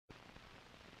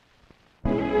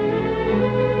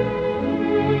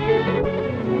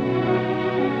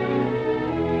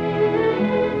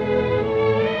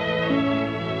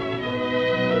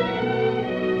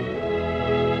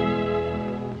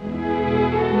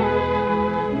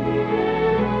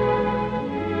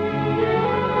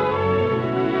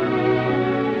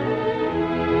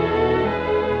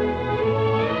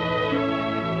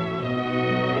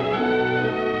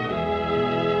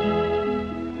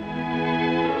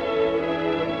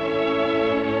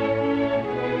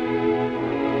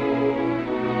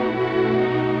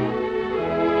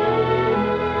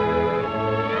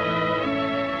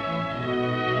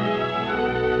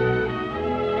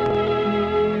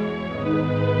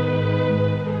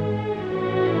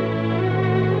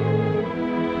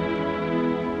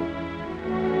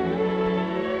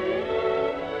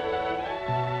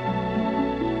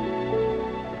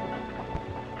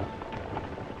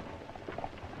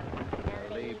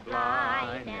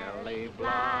Bly, Nellie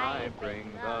Bly,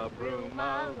 bring the broom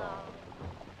along.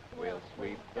 We'll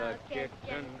sweep the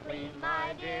kitchen clean,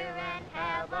 my dear, and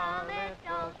have a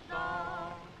little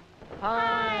song.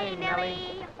 Hi,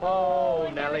 Nellie, oh,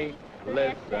 Nellie,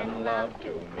 listen, love,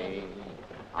 to me.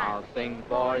 I'll sing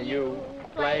for you,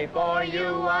 play for you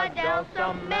a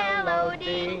dulcet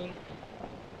melody.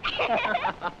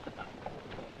 How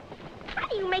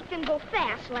do you make them go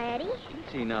fast, Laddie?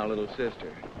 Easy now, little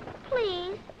sister.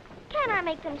 Please, can I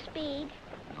make them speed?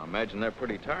 I imagine they're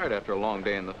pretty tired after a long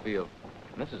day in the field.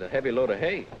 And this is a heavy load of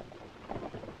hay.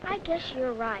 I guess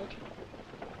you're right.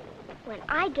 When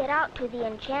I get out to the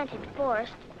enchanted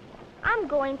forest, I'm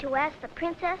going to ask the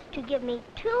princess to give me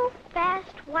 2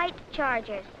 fast white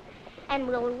chargers. And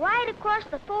we'll ride across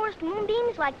the forest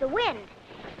moonbeams like the wind.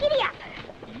 Giddy up!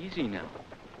 Easy now.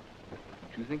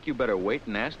 Do you think you better wait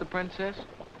and ask the princess?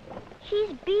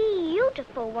 She's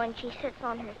beautiful when she sits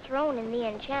on her throne in the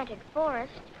enchanted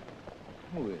forest.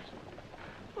 Who is?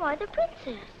 Why, the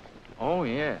princess. Oh,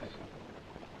 yes.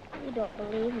 You don't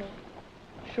believe me.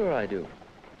 Sure I do.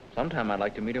 Sometime I'd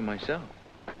like to meet her myself.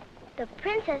 The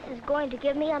princess is going to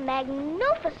give me a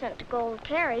magnificent gold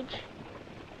carriage.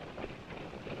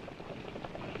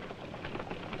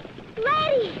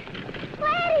 Laddie!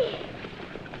 Laddie!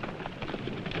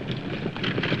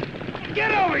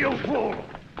 Get over, you fool!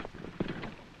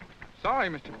 Sorry,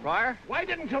 Mr. Pryor. Why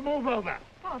didn't you move over?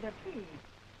 Father, please.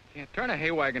 Can't turn a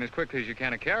hay wagon as quickly as you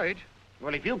can a carriage.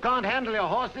 Well, if you can't handle your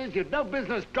horses, you've no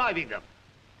business driving them.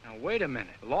 Now, wait a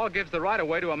minute. The law gives the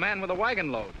right-of-way to a man with a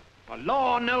wagon load. Well,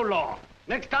 law or no law.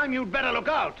 Next time you'd better look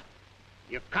out.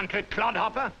 You country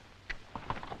clodhopper.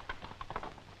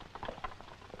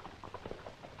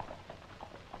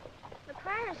 The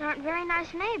Pryors aren't very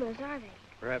nice neighbors, are they?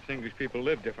 Perhaps English people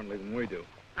live differently than we do.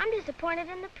 I'm disappointed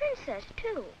in the princess,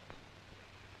 too.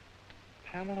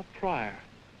 Pamela Pryor.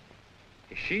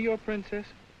 Is she your princess?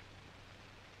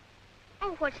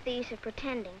 Oh, what's the use of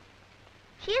pretending?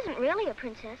 She isn't really a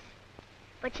princess,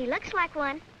 but she looks like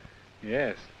one.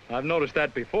 Yes, I've noticed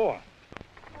that before.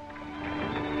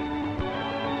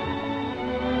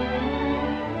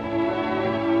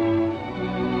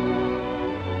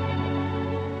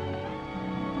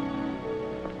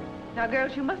 Now,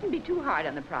 girls, you mustn't be too hard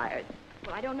on the Pryors.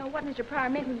 Well, I don't know what Mr. Pryor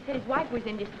meant when he said his wife was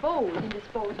indisposed.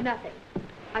 Indisposed nothing.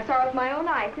 I saw her with my own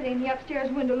eyes sitting in the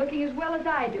upstairs window looking as well as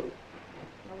I do.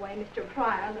 The way Mr.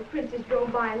 Pryor and the princess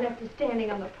drove by and left us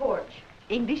standing on the porch.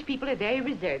 English people are very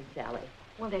reserved, Sally.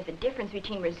 Well, there's a difference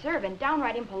between reserve and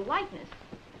downright impoliteness.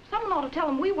 Someone ought to tell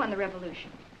them we won the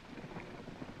revolution.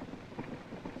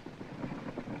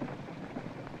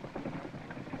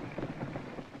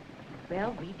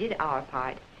 Well, we did our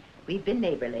part. We've been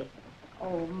neighborly.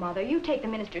 Oh, Mother, you take the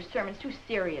minister's sermons too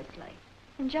seriously.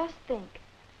 And just think,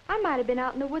 I might have been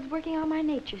out in the woods working on my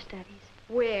nature studies.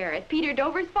 Where? At Peter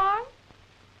Dover's farm?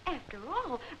 After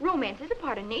all, romance is a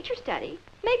part of nature study.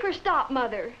 Make her stop,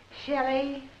 Mother.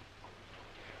 Shelley?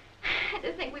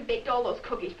 To think we baked all those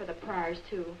cookies for the Pryors,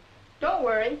 too. Don't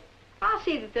worry. I'll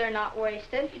see that they're not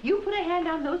wasted. You put a hand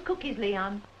on those cookies,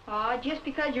 Leon. Oh, just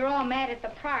because you're all mad at the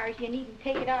Pryors, you needn't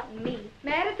take it out on me.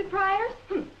 Mad at the Pryors?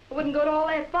 I wouldn't go to all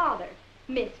that bother.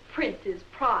 Miss Princess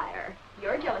Pryor.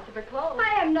 You're jealous of her clothes.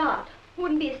 I am not.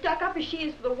 Wouldn't be as stuck up as she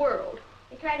is for the world.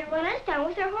 They tried to run us down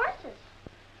with their horses.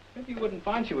 Maybe you wouldn't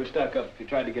find she was stuck up if you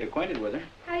tried to get acquainted with her.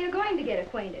 How are you going to get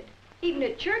acquainted? Even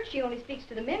at church, she only speaks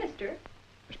to the minister.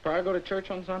 Does Pryor go to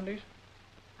church on Sundays?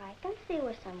 I can see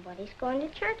where somebody's going to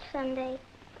church Sunday.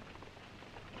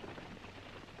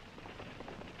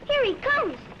 Here he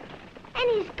comes.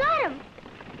 And he's got them.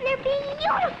 They're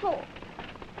beautiful.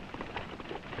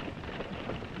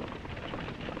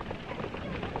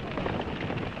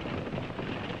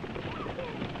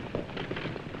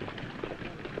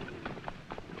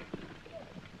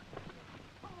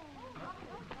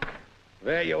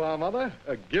 There you are, Mother.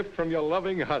 A gift from your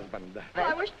loving husband.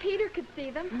 Well, I wish Peter could see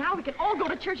them. Now we can all go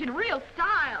to church in real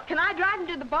style. Can I drive them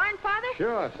to the barn, Father?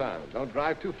 Sure, son. Don't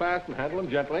drive too fast and handle them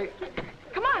gently.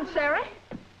 Come on, Sarah.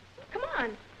 Come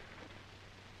on.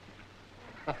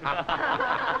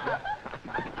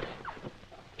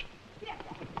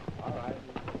 All right.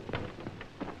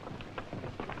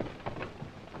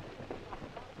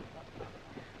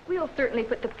 We'll certainly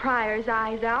put the Pryors'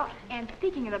 eyes out. And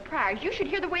speaking of the Pryors, you should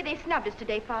hear the way they snubbed us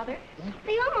today, Father.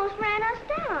 They almost ran us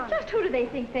down. Just who do they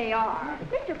think they are?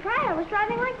 Mr. Pryor was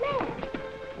driving like mad.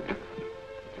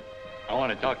 I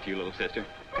want to talk to you, little sister.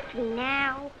 Must be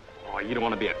now. Oh, you don't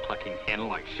want to be a clucking hen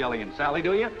like Shelley and Sally,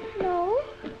 do you? No,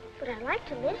 but I like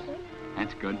to listen.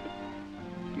 That's good.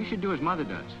 You should do as Mother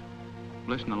does.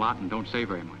 Listen a lot and don't say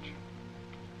very much.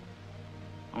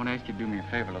 I want to ask you to do me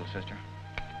a favor, little sister.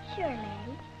 Sure,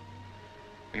 Laddie.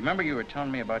 Remember you were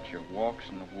telling me about your walks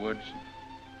in the woods, and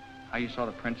how you saw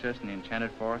the princess in the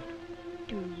enchanted forest?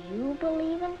 Do you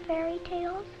believe in fairy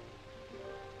tales?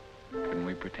 Can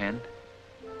we pretend?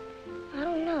 I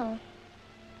don't know.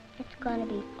 It's gonna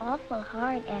be awful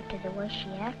hard after the way she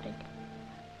acted.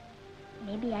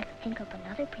 Maybe I could think of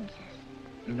another princess.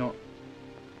 No,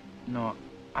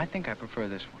 I think I prefer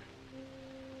this one.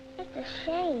 It's a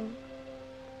shame,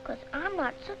 'cause I'm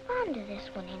not so fond of this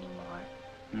one anymore.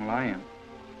 Well, I am.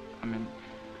 I mean,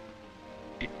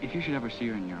 if you should ever see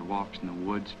her in your walks in the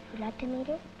woods... You'd like to meet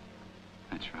her?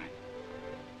 That's right.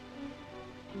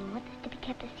 And you want this to be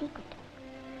kept a secret?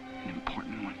 An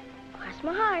important one. Cross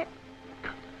my heart.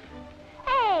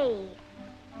 Hey!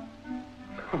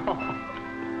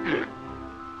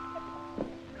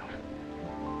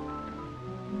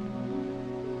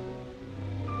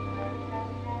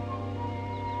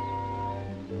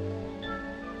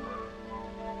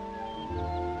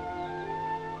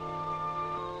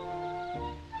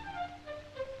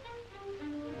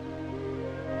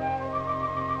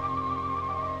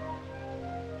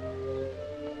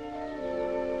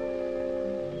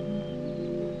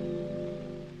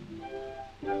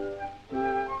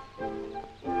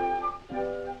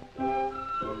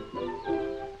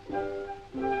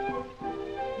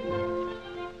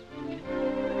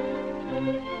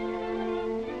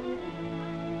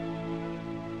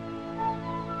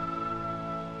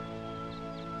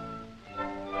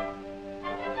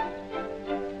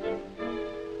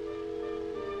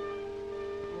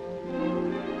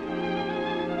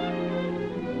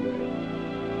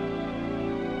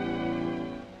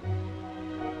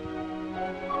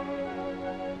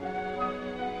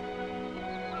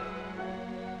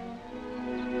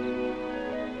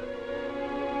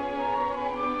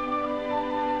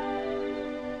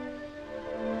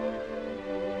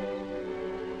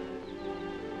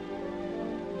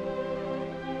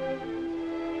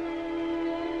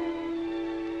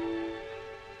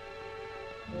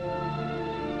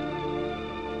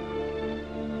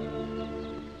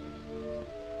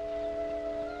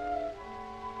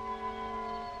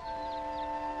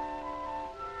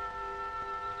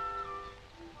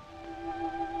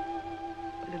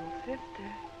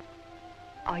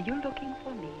 Are you looking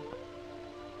for me?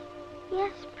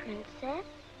 Yes, Princess.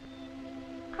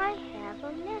 I have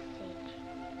a message.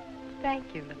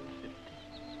 Thank you, little sister.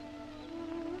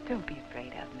 Don't be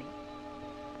afraid of me.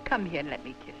 Come here and let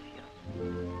me kiss you.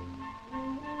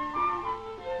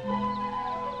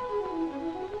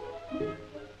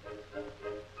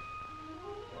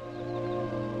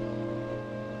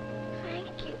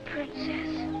 Thank you,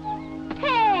 Princess.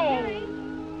 Hey!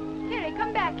 Terry,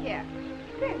 come back here.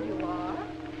 There you are.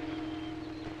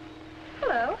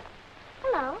 Hello.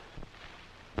 Hello,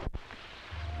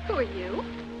 Who are you?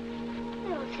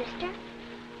 little sister.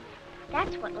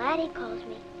 That's what Laddie calls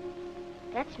me.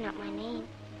 That's not my name.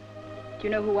 Do you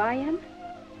know who I am?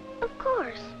 Of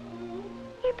course.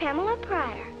 You're Pamela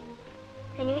Pryor.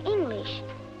 And you're English.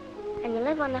 And you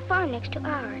live on the farm next to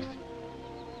ours.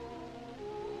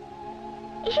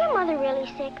 Is your mother really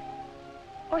sick?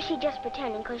 Or is she just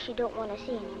pretending because she don't want to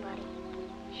see anybody?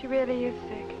 She really is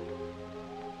sick.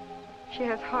 She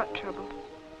has heart trouble.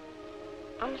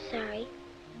 I'm sorry.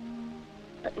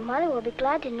 But Mother will be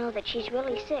glad to know that she's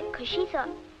really sick, because she thought...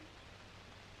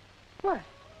 What?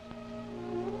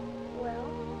 Well,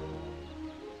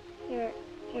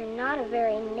 you're not a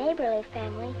very neighborly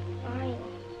family, are you?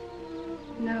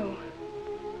 No.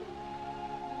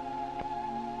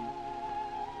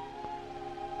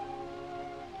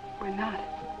 We're not.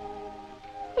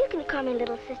 You can call me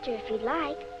little sister if you'd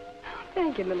like.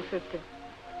 Thank you, little sister.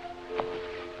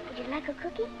 Would you like a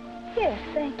cookie? Yes,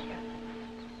 thank you.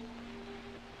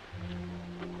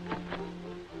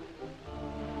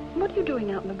 What are you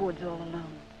doing out in the woods all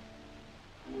alone?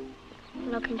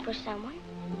 Looking for someone?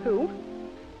 Who?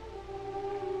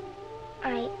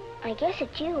 I guess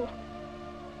it's you.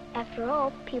 After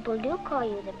all, people do call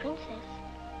you the princess.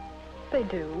 They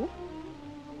do?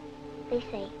 They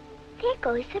say, there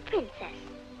goes the princess.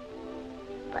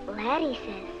 But Laddie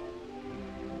says,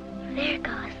 there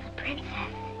goes the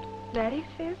princess. Laddie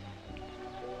says?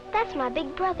 That's my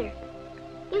big brother.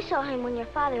 You saw him when your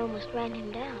father almost ran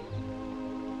him down.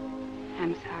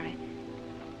 I'm sorry.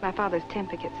 My father's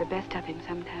temper gets the best of him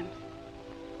sometimes.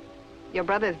 Your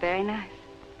brother's very nice.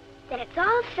 Then it's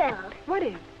all settled. What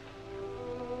is?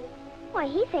 Why,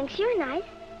 he thinks you're nice.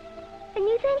 And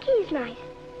you think he's nice.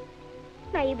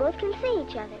 Now you both can see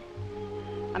each other.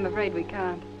 I'm afraid we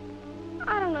can't.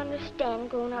 I don't understand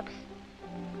grown-ups.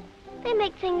 They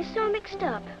make things so mixed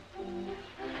up.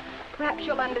 Perhaps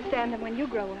you'll understand them when you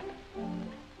grow up.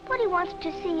 But he wants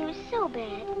to see you so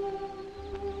bad.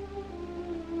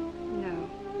 No.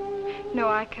 No,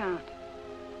 I can't.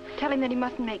 Tell him that he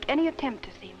mustn't make any attempt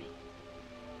to see me.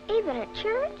 Even at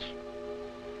church?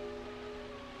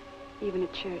 Even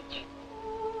at church.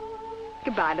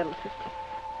 Goodbye, little sister.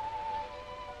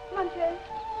 Come on, Jay.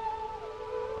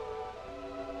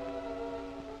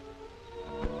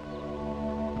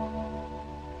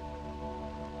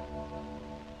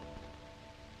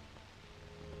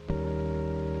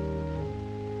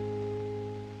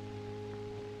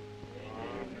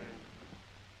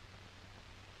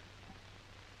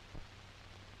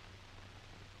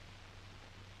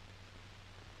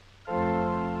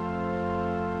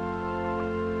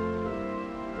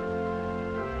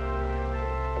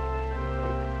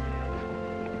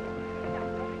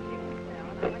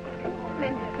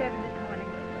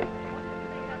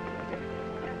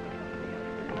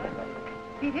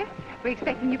 Peter, we're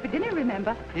expecting you for dinner,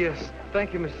 remember? Yes,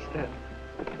 thank you, Mrs. Stanton.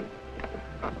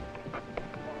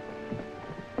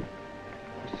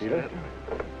 Peter?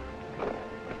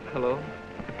 Hello.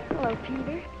 Hello,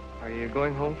 Peter. Are you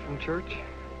going home from church?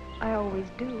 I always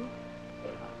do.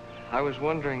 I was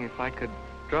wondering if I could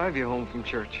drive you home from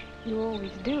church. You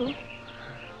always do.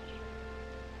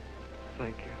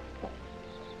 Thank you.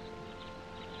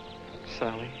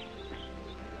 Sally.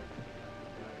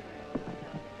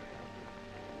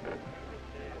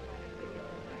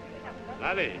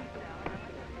 Laddie.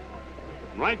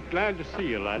 Right glad to see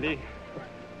you, Laddie.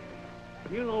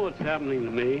 You know what's happening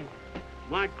to me?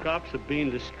 My crops are being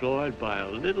destroyed by a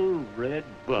little red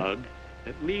bug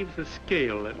that leaves a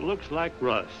scale that looks like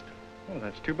rust. Oh,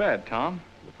 that's too bad, Tom.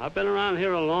 I've been around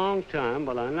here a long time,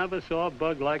 but I never saw a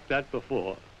bug like that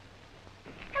before.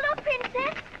 Hello,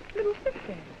 Princess. Little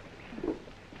sister.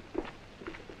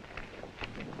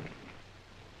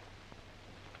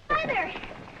 Father!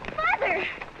 Father!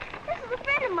 This is a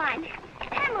friend of mine,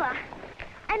 Pamela.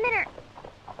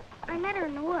 I met her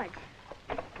in the woods.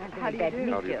 How do you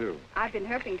do? How do you do? I've been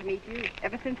hoping to meet you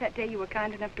ever since that day you were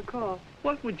kind enough to call.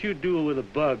 What would you do with a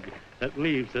bug that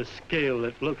leaves a scale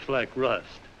that looks like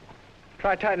rust?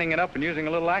 Try tightening it up and using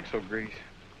a little axle grease.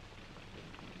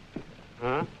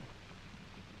 Huh?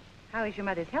 How is your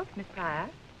mother's health, Miss Pryor?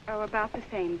 Oh, about the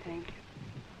same, thank you.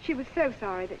 She was so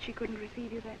sorry that she couldn't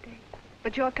receive you that day.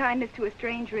 But your kindness to a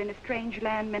stranger in a strange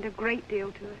land meant a great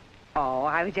deal to her. Oh,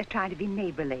 I was just trying to be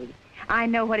neighborly. I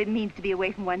know what it means to be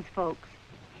away from one's folks.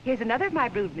 Here's another of my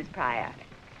brood, Miss Pryor.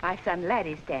 My son,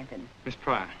 Laddie Stanton. Miss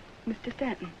Pryor. Mr.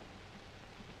 Stanton.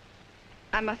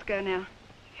 I must go now.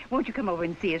 Won't you come over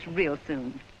and see us real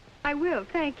soon? I will,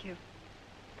 thank you.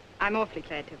 I'm awfully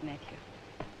glad to have met you.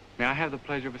 May I have the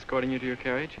pleasure of escorting you to your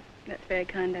carriage? That's very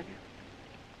kind of you.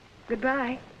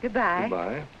 Goodbye. Goodbye.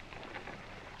 Goodbye.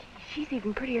 She's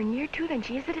even prettier near to than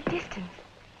she is at a distance.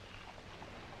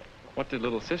 What did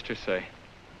little sister say?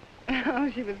 Oh,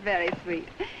 she was very sweet.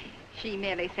 She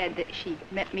merely said that she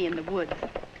met me in the woods.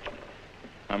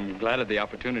 I'm glad of the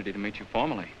opportunity to meet you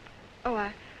formally.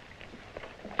 Oh,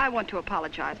 I want to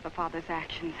apologize for Father's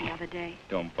actions the other day.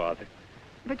 Don't bother.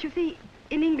 But you see,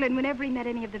 in England, whenever he met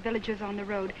any of the villagers on the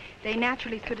road, they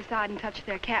naturally stood aside and touched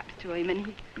their caps to him, and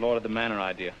he... Lord of the Manor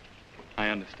idea. I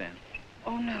understand.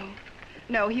 Oh, no.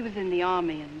 No, he was in the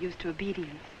army and used to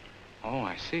obedience. Oh,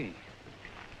 I see.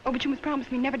 Oh, but you must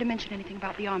promise me never to mention anything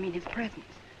about the army in his presence.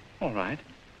 All right.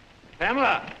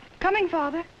 Pamela! Coming,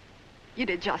 Father. You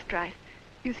did just right.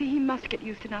 You see, he must get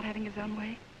used to not having his own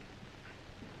way.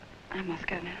 I must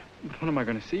go now. But when am I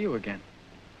going to see you again?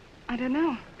 I don't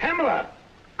know. Pamela!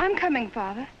 I'm coming,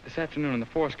 Father. This afternoon in the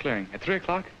forest clearing at 3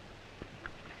 o'clock?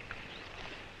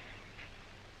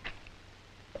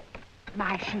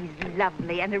 My, she's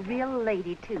lovely and a real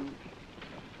lady, too.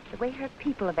 The way her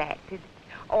people have acted.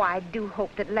 Oh, I do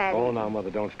hope that Laddie... Oh, now,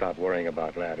 Mother, don't stop worrying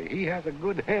about Laddie. He has a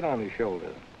good head on his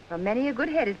shoulders. Well, many a good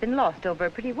head has been lost over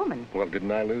a pretty woman. Well,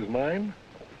 didn't I lose mine?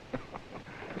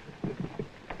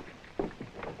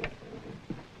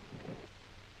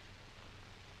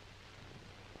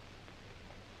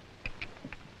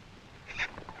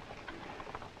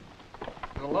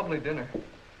 A lovely dinner.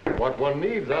 What one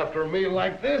needs after a meal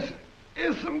like this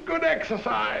is some good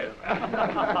exercise.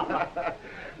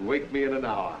 Wake me in an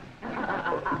hour.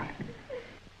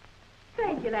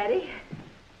 Thank you, Laddie.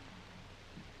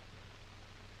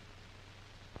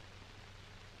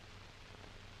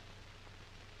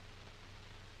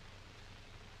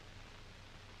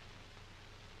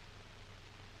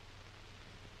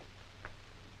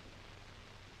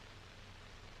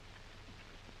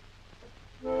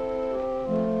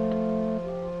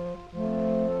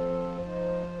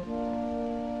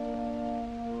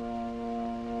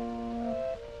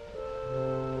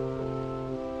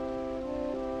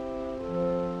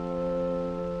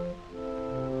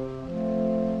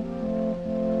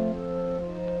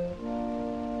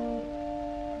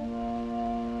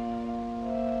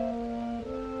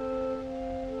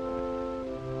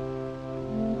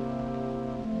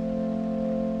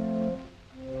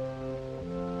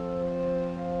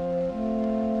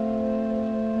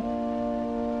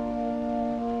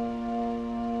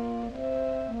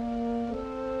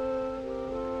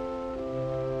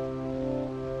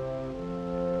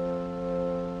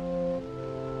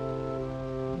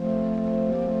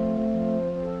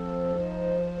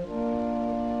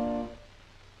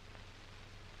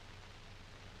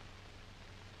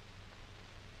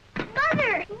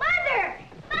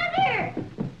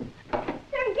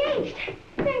 engaged.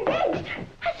 They're engaged.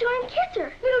 I saw him kiss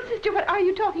her. Little sister, what are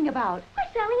you talking about? Why,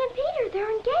 Sally and Peter,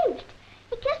 they're engaged.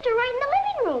 He kissed her right in the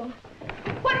living room.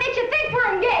 What makes you think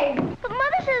we're engaged? But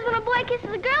Mother says when a boy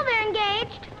kisses a girl, they're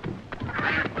engaged.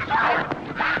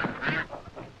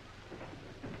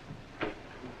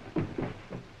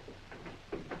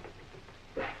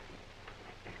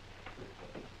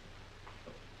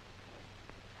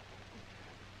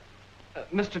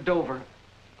 Mr. Dover.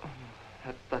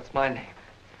 That's my name.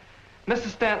 Mrs.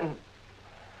 Stanton.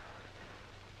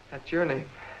 That's your name.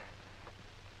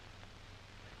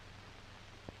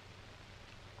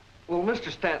 Well,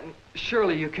 Mr. Stanton,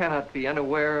 surely you cannot be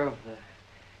unaware of the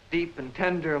deep and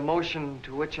tender emotion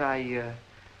to which I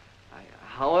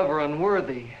however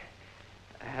unworthy,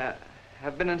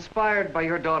 have been inspired by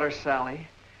your daughter, Sally.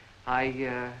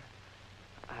 I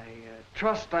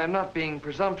trust I'm not being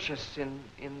presumptuous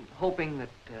in hoping that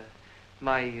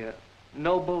my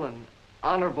noble and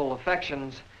honorable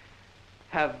affections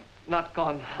have not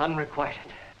gone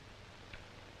unrequited.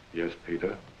 Yes,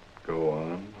 Peter. Go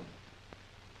on.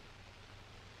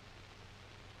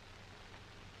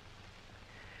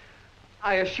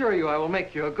 I assure you I will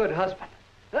make you a good husband.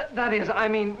 That is, I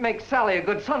mean, make Sally a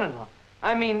good son-in-law.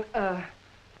 I mean,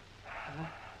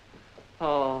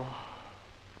 oh.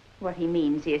 What he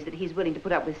means is that he's willing to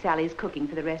put up with Sally's cooking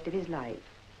for the rest of his life.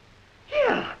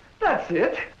 Yeah, that's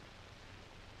it.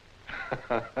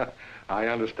 I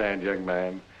understand, young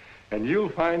man. And you'll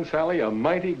find Sally a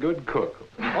mighty good cook.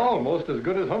 Almost as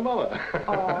good as her mother.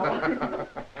 Oh.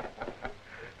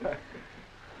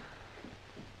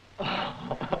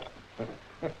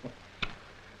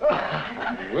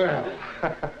 Well.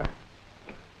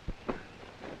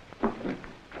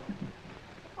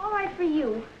 All right for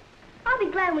you. I'll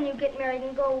be glad when you get married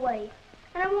and go away.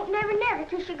 And I won't never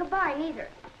kiss you goodbye, neither.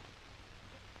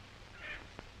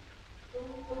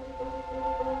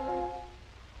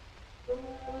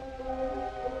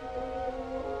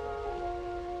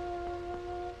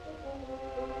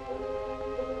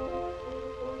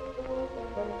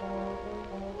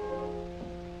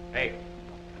 Hey,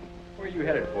 where are you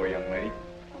headed for, young lady?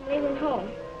 I'm leaving home.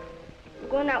 I'm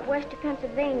going out west to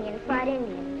Pennsylvania and fight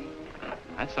Indians.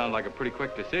 That sounds like a pretty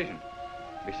quick decision.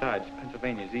 Besides,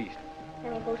 Pennsylvania's east.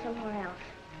 Then we'll go somewhere else.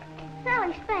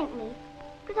 Sally spanked me,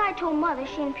 because I told Mother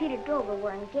she and Peter Dover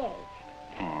were engaged.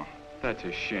 Oh, that's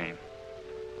a shame.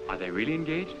 Are they really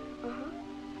engaged? Uh-huh.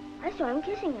 I saw him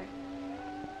kissing her.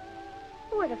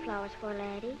 Who are the flowers for,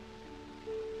 Laddie?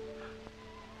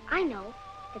 I know.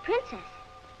 The princess.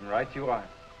 Right you are.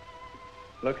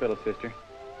 Look, little sister.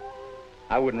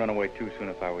 I wouldn't run away too soon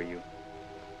if I were you.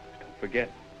 Just don't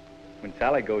forget, when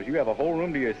Sally goes, you have a whole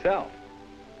room to yourself.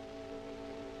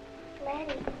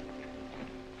 Laddie,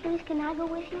 please, can I go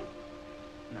with you?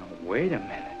 Now, wait a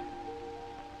minute.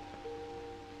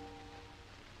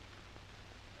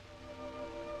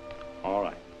 All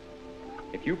right.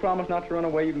 If you promise not to run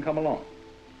away, you can come along.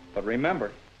 But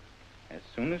remember, as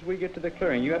soon as we get to the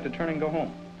clearing, you have to turn and go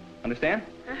home. Understand?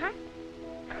 Uh-huh.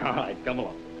 All right, come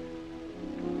along.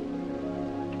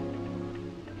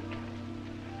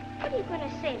 What are you going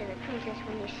to say to the princess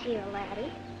when you see her,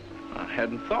 Laddie? I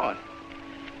hadn't thought.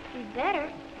 You better.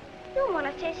 You'll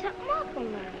want to say something awful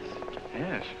nice.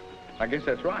 Yes, I guess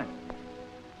that's right.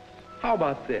 How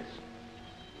about this?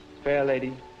 Fair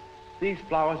lady, these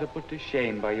flowers are put to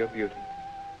shame by your beauty.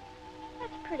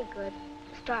 That's pretty good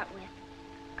to start with.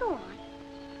 Go on.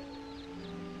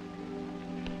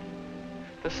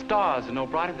 The stars are no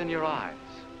brighter than your eyes.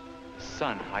 The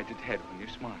sun hides its head when you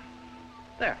smile.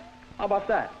 There, how about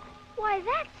that? Why,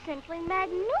 that's simply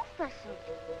magnificent.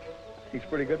 He's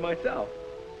pretty good myself.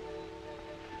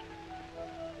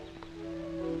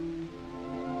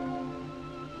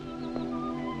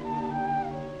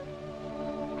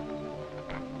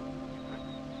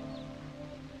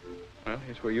 Well,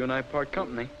 here's where you and I part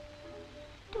company.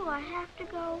 Do I have to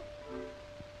go? All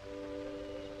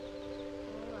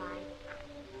right.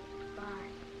 Bye.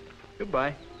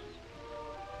 Goodbye.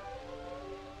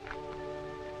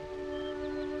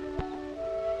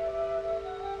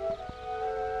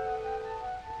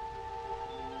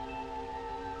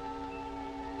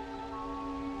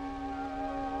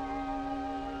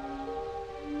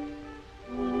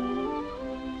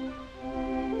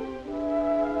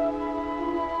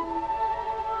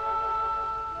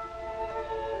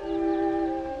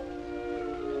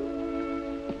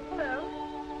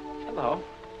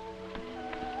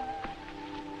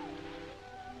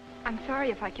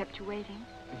 Sorry if I kept you waiting.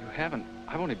 You haven't.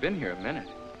 I've only been here a minute.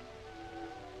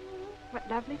 What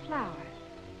lovely flowers.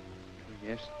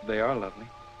 Yes, they are lovely.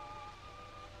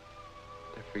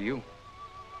 They're for you.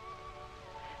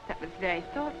 That was very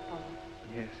thoughtful.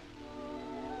 Yes.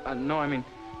 No, I mean,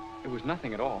 it was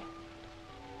nothing at all.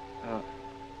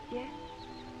 Yes?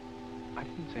 I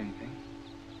didn't say anything.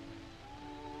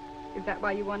 Is that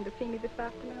why you wanted to see me this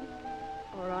afternoon?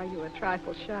 Or are you a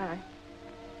trifle shy?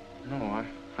 No,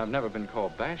 I've never been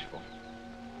called bashful.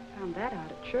 Found that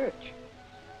out at church.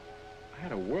 I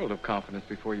had a world of confidence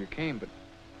before you came, but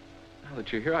now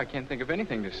that you're here, I can't think of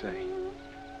anything to say.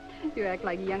 You act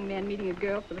like a young man meeting a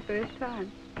girl for the first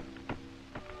time.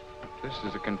 This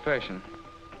is a confession.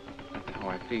 That's how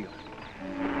I feel.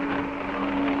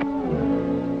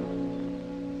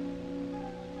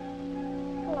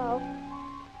 Hello.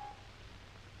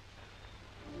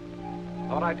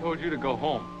 Thought I told you to go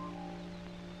home.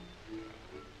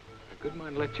 A good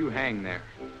mind let you hang there.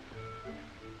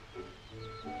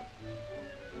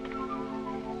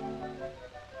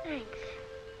 Thanks.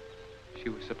 She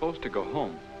was supposed to go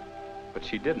home, but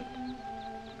she didn't.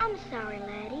 I'm sorry,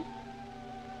 Laddie.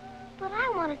 But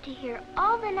I wanted to hear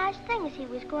all the nice things he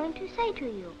was going to say to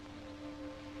you.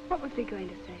 What was he going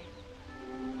to say?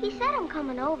 He said I'm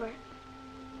coming over.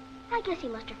 I guess he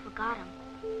must have forgot him.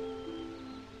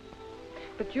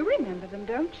 But you remember them,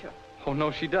 don't you? Oh,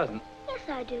 no, she doesn't. Yes,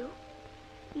 I do.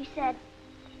 You said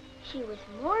she was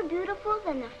more beautiful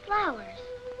than the flowers.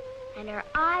 And her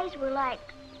eyes were like...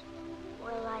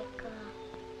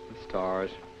 The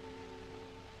stars.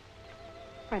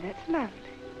 Why, that's lovely.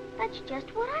 That's just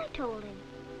what I told him.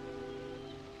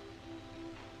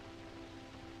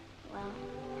 Well,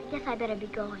 I guess I better be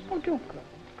going. Oh, don't go.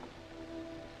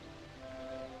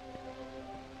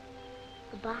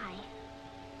 Goodbye.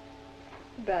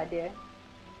 Goodbye, dear.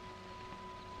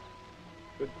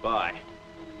 Goodbye.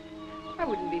 I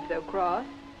wouldn't be so cross.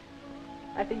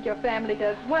 I think your family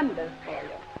does wonders for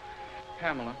you.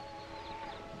 Pamela,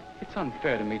 it's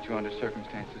unfair to meet you under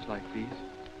circumstances like these.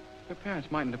 Your parents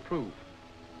mightn't approve.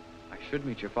 I should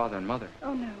meet your father and mother.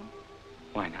 Oh, no.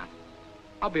 Why not?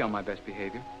 I'll be on my best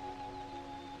behavior.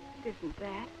 It isn't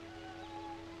that.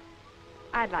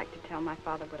 I'd like to tell my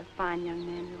father what a fine young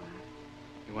man you are.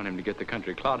 You want him to get the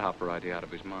country clodhopper idea out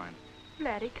of his mind.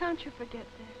 Laddie, can't you forget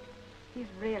that? He's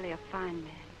really a fine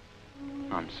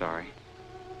man. I'm sorry.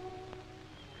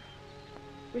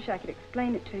 Wish I could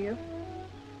explain it to you.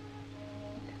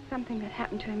 Something that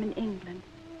happened to him in England.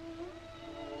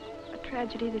 A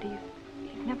tragedy that he's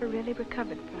never really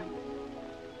recovered from.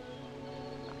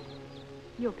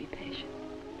 You'll be patient.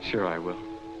 Sure I will.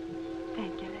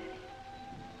 Thank you, Laddie.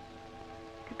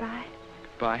 Goodbye.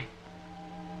 Goodbye.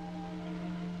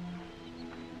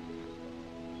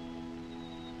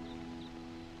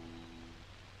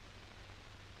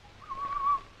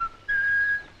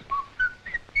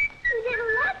 You did a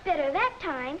lot better that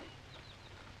time.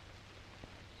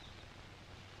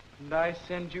 Did I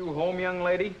send you home, young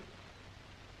lady?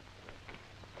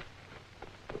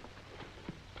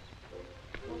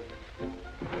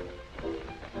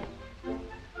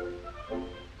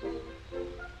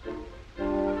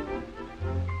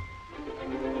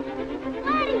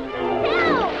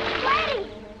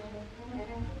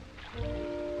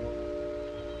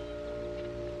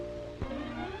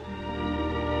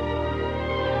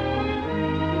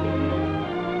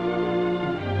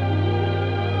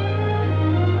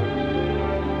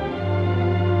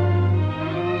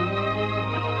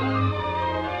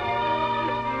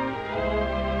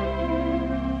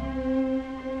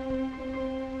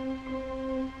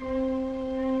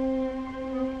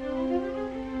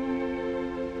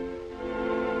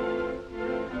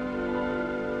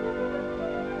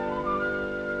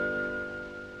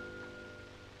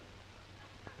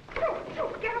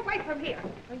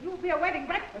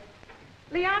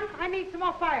 Leon, I need some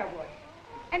more firewood.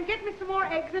 And get me some more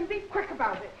eggs and be quick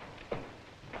about it.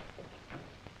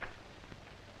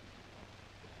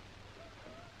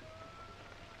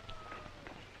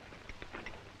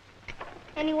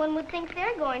 Anyone would think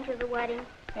they're going to the wedding.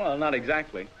 Well, not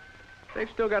exactly. They've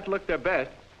still got to look their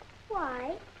best.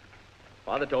 Why?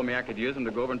 Father told me I could use them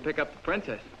to go over and pick up the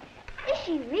princess. Is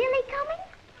she really coming?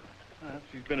 Well,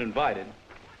 she's been invited.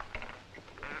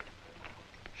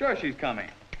 Sure she's coming.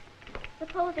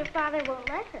 Suppose her father won't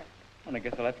let her. Well, I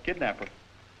guess I'll have to kidnap her.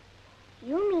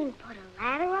 You mean put a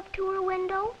ladder up to her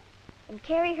window and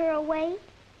carry her away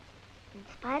in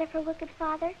spite of her wicked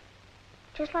father?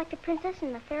 Just like the princess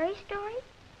in the fairy story?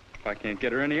 If I can't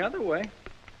get her any other way.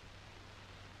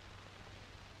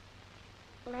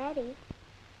 Laddie,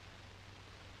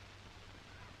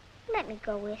 let me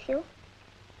go with you.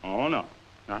 Oh, no.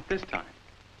 Not this time.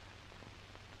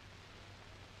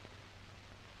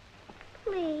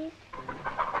 Please.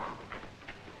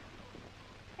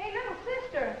 Hey, little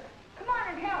sister, come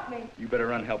on and help me. You better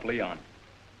run help Leon.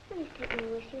 Please take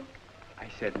me with you. I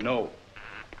said no.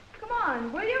 Come on.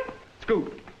 on, will you?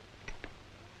 Scoot.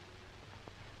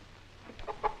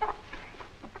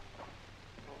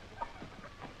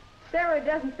 Sarah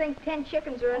doesn't think 10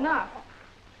 chickens are enough.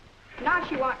 Now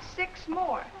she wants 6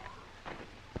 more.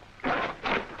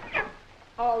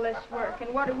 All this work,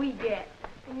 and what do we get?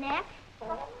 The neck,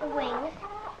 the wings,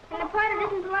 and the part it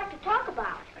isn't allowed to talk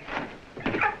about.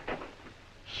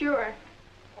 Sure.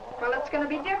 Well, it's going to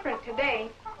be different today.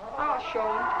 I'll show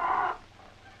 'em.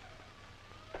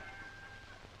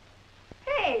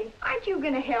 Hey, aren't you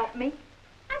going to help me?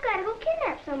 I've got to go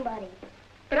kidnap somebody.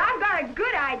 But I've got a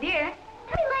good idea.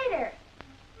 Tell me later.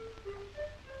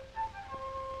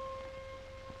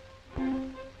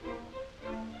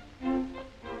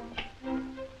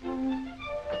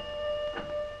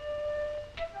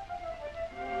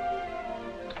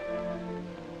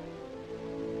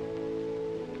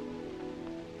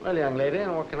 Well, young lady,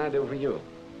 and what can I do for you?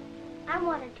 I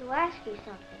wanted to ask you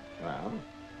something. Well?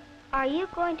 Are you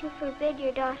going to forbid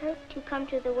your daughter to come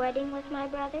to the wedding with my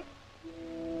brother?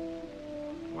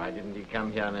 Why didn't he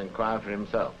come here and inquire for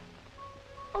himself?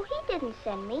 Oh, he didn't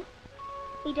send me.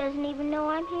 He doesn't even know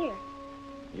I'm here.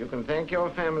 You can thank your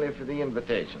family for the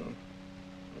invitation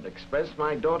and express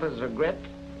my daughter's regret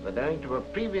that owing to a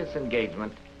previous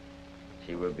engagement,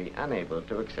 she will be unable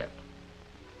to accept.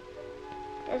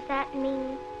 Does that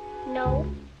mean no?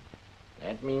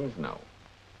 That means no.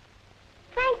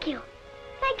 Thank you.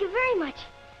 Thank you very much.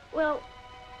 Well,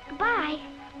 goodbye.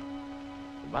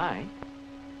 Goodbye.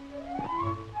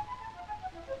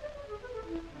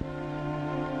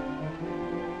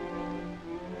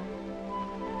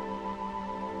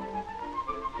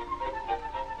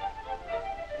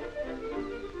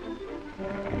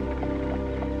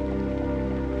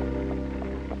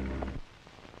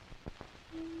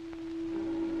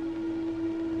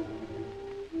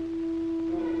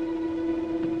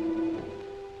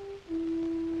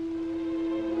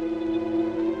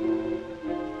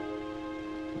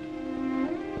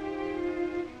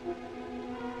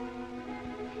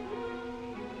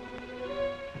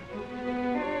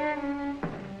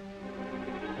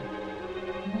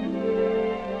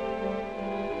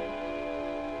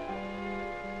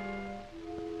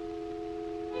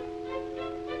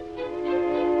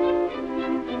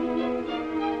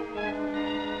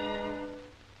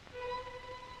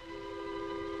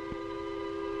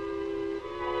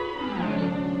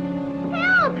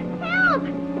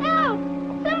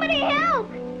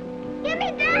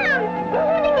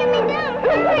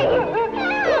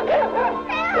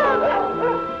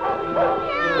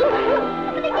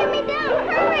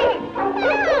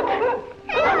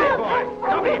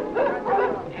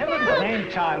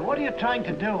 Trying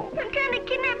to do? I'm trying to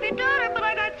kidnap your daughter, but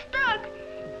I got stuck.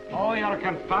 Oh, you're a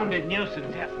confounded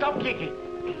nuisance. Here, stop kicking.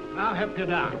 I'll help you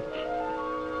down.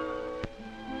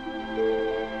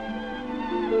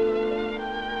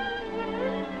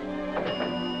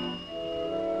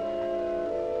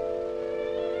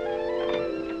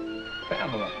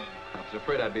 Pamela. I was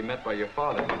afraid I'd be met by your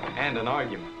father and an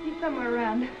argument. He's somewhere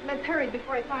around. Let's hurry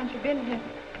before he finds you've been here.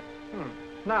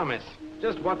 Now, miss,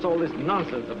 just what's all this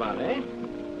nonsense about, eh?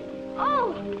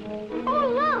 Oh! Oh,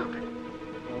 look!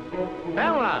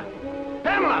 Pamela!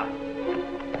 Pamela!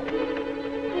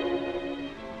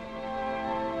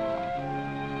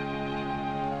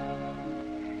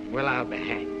 Well, I'll be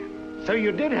hanged. So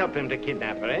you did help him to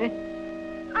kidnap her, eh?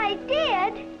 I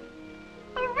did?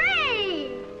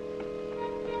 Hooray!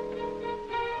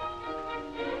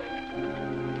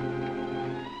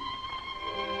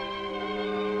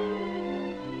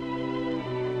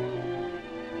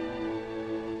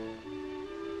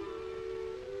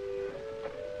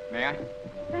 May I?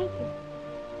 Thank you.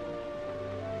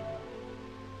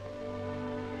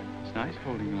 It's nice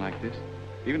holding you like this,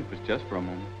 even if it's just for a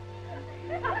moment.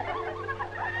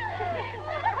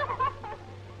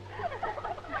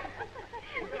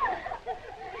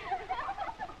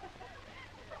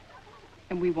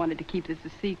 And we wanted to keep this a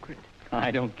secret.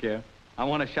 I don't care. I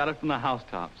want to shout it from the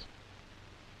housetops.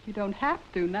 You don't have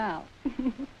to now.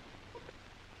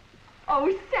 Oh,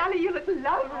 Sally, you look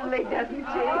lovely, doesn't she?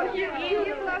 Oh,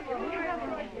 you look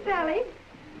Sally?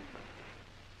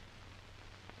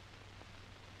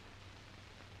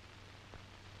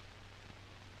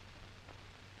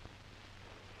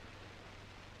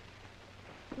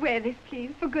 Wear this,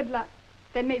 please, for good luck.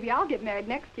 Then maybe I'll get married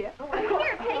next year.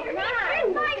 Here, take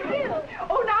her. Thank you.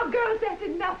 Oh, now, girls, that's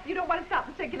enough. You don't want to stop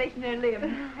the circulation in their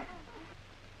limbs.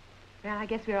 Well, I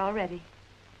guess we're all ready.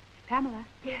 Pamela.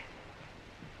 Yes.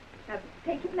 Now,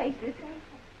 take your places.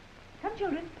 Come,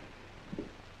 children.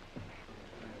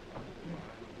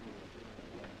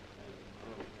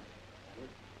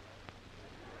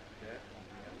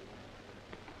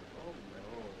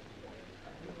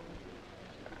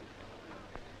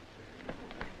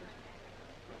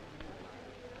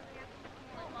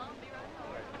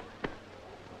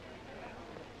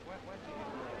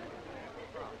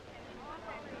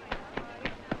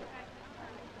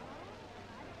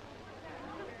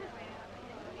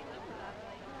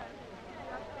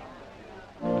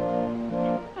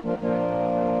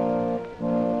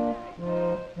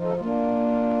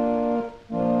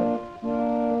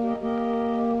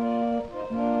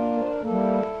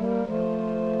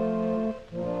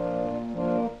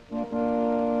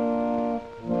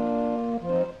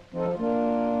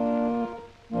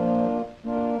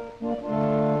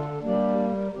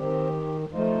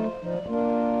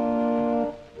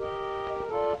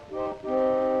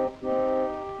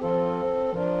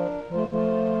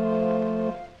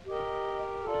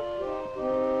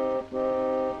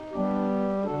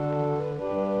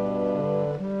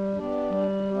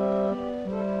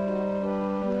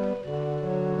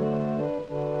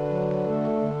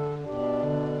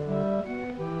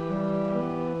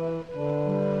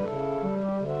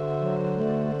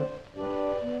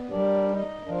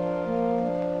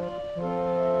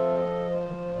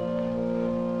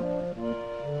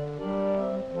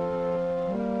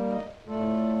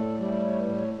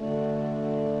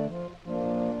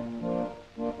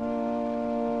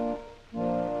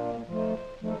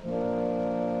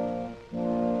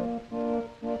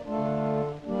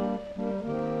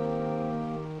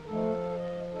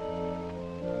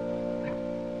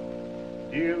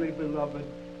 Dearly beloved,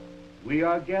 we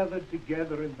are gathered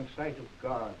together in the sight of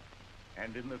God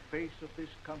and in the face of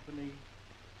this company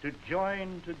to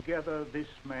join together this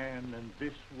man and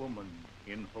this woman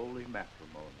in holy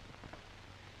matrimony.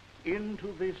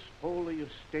 Into this holy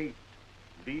estate,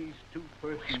 these two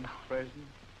persons present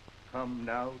come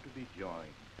now to be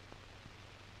joined.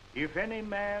 If any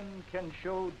man can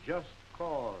show just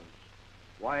cause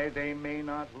why they may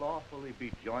not lawfully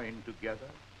be joined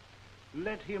together,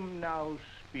 let him now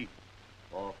speak,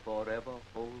 or forever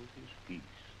hold his peace.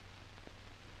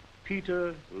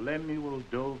 Peter Lemuel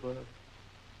Dover,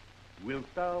 wilt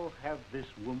thou have this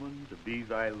woman to be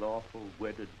thy lawful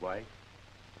wedded wife,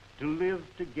 to live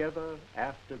together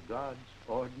after God's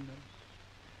ordinance,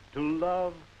 to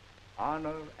love,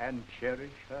 honor, and cherish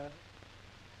her,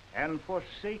 and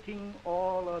forsaking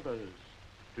all others,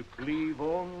 to cleave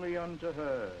only unto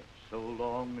her, so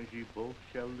long as ye both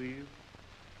shall live?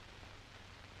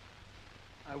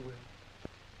 I will.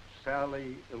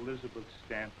 Sally Elizabeth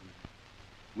Stanton,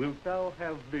 wilt thou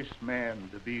have this man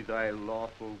to be thy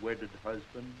lawful wedded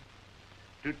husband,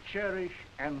 to cherish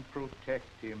and protect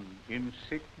him in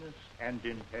sickness and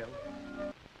in health?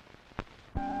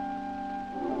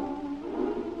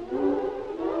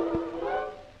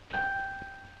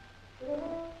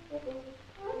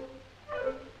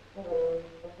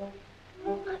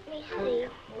 Let me see.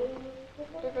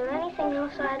 Is there anything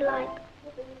else I'd like?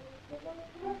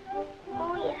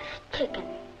 Oh, yes, chicken.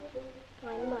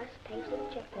 I must taste the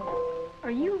chicken. Are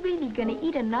you really going to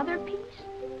eat another piece?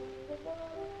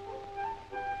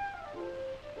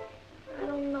 I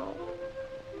don't know.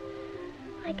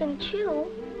 I can chew,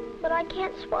 but I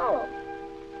can't swallow.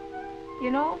 You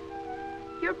know,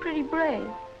 you're pretty brave.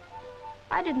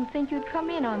 I didn't think you'd come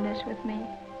in on this with me.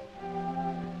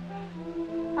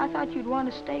 I thought you'd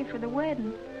want to stay for the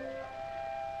wedding.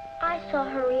 I saw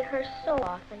her rehearse so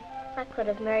often. I could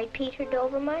have married Peter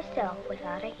Dover myself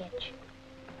without a hitch.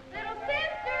 Little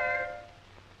sister!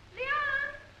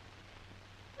 Leon!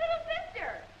 Little sister!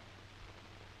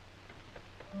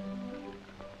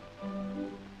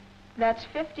 That's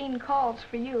 15 calls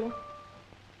for you,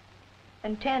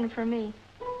 and 10 for me.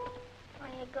 Are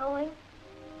you going?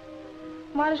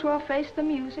 Might as well face the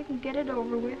music and get it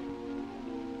over with.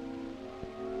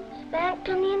 Spanked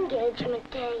on the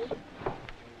engagement day.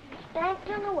 Spanked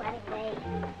on the wedding day.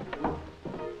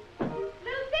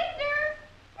 Little sister!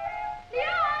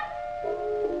 Leon!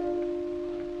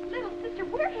 Little sister,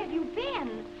 where have you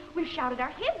been? We've shouted our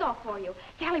heads off for you.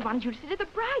 Sally wanted you to sit at the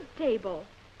bride's table.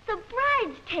 The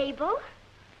bride's table?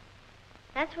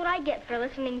 That's what I get for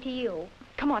listening to you.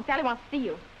 Come on, Sally wants to see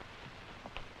you.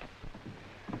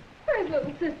 Where's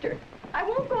little sister? I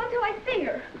won't go until I see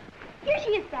her. Here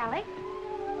she is, Sally.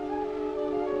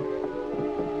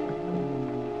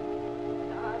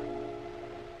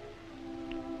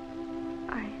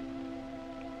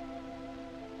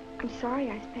 I'm sorry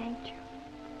I spanked you.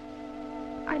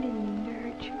 I didn't mean to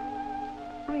hurt you.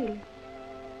 Really.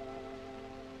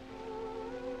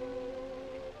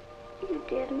 You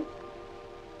didn't.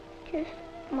 Just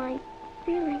my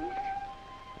feelings.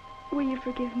 Will you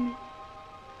forgive me?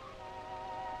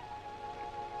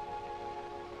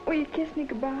 Will you kiss me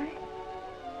goodbye?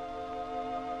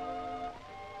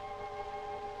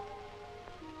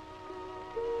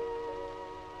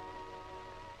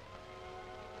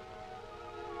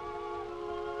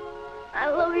 I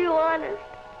love you, honest.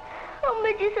 I'll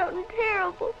miss you something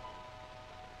terrible.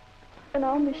 And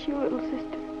I'll miss you, little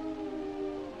sister.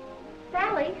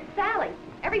 Sally, Sally,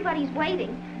 everybody's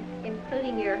waiting,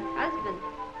 including your husband,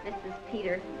 Mrs.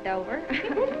 Peter Dover.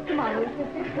 Come on, little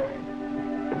sister.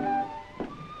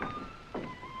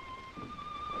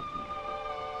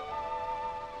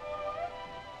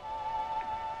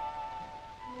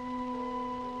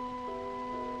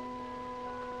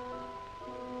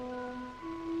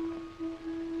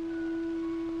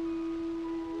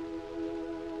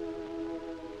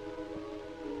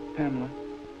 Pamela,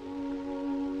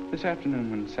 this afternoon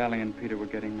when Sally and Peter were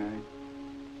getting married,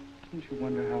 didn't you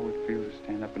wonder how it would feel to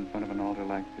stand up in front of an altar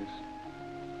like this?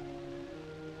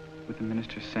 With the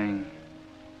minister saying,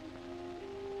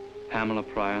 Pamela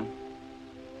Pryor,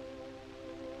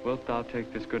 wilt thou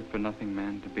take this good-for-nothing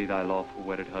man to be thy lawful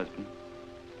wedded husband?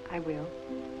 I will.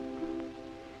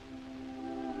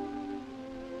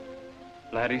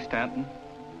 Laddie Stanton,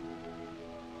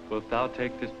 wilt thou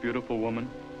take this beautiful woman,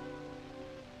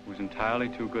 who's entirely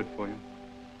too good for you,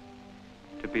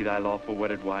 to be thy lawful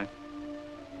wedded wife?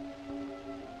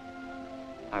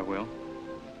 I will.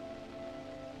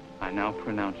 I now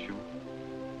pronounce you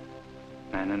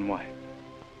man and wife.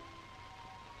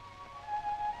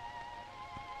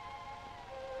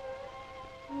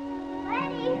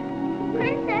 Laddie,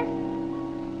 where's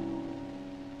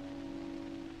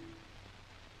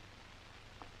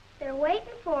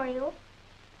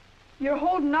You're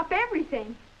holding up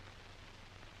everything.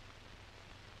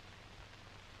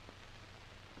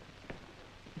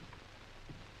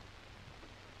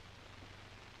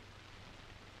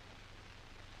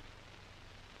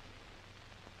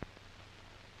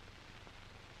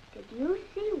 Did you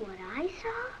see what I saw?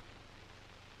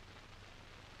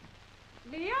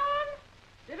 Leon,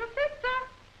 little sister.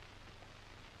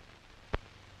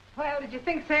 Well, did you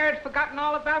think Sarah had forgotten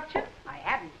all about you? I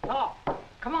hadn't at all.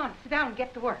 Come on, sit down and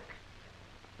get to work.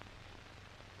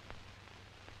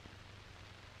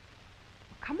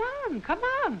 Come on, come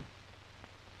on.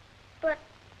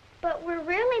 But we're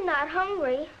really not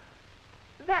hungry.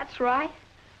 That's right.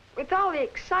 With all the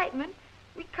excitement,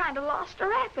 we kind of lost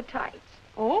our appetites.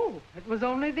 Oh, it was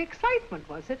only the excitement,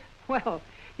 was it? Well,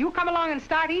 you come along and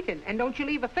start eating, and don't you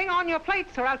leave a thing on your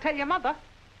plates, or I'll tell your mother.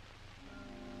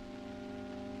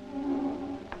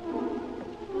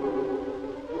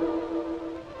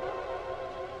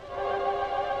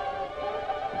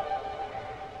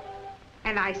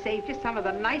 And I saved you some of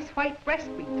the nice white breast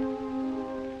meat.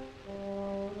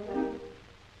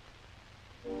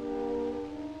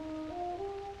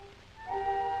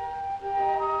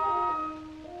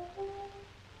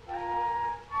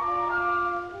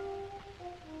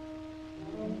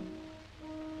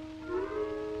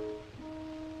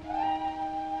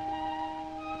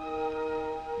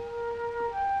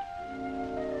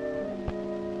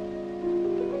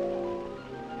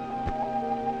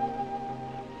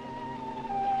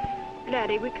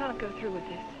 Laddie, we can't go through with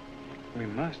this. We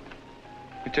must.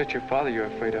 It's just your father you're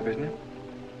afraid of, isn't it?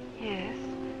 Yes.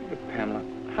 But, Pamela,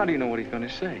 how do you know what he's going to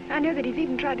say? I know that he's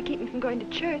even tried to keep me from going to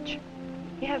church.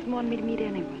 He hasn't wanted me to meet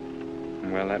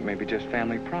anyone. Well, that may be just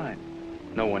family pride.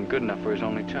 No one good enough for his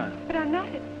only child. But I'm not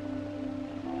it.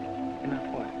 You're not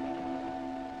what?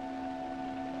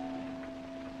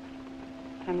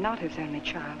 I'm not his only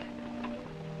child.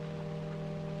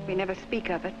 We never speak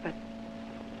of it, but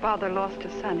Father lost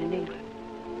a son in England.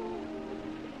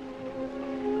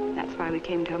 That's why we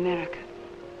came to America.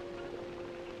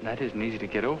 That isn't easy to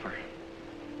get over.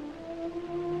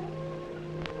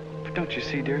 But don't you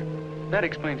see, dear? That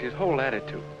explains his whole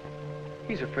attitude.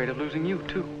 He's afraid of losing you,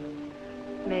 too.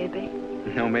 Maybe.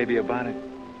 No maybe about it.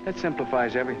 That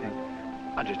simplifies everything.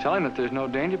 I'll just tell him that there's no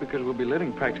danger because we'll be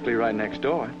living practically right next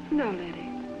door. No, Laddie.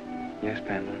 Yes,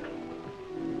 Pamela.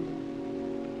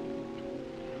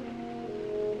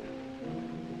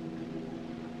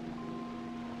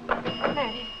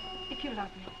 Laddie, if you love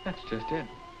me. That's just it.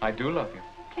 I do love you.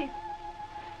 Please.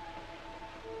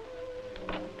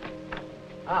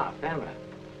 Ah, Pamela.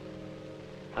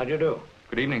 How do you do?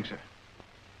 Good evening, sir.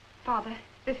 Father,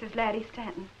 this is Laddie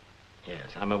Stanton.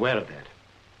 Yes, I'm aware of that.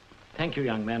 Thank you,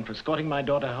 young man, for escorting my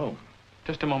daughter home.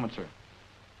 Just a moment, sir.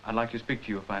 I'd like to speak to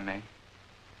you, if I may.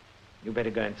 You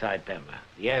better go inside, Pamela.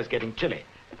 The air's getting chilly.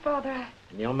 Father,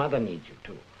 And your mother needs you,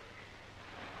 too.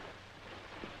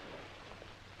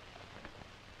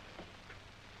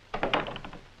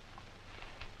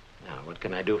 Now, what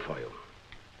can I do for you?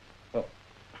 Well,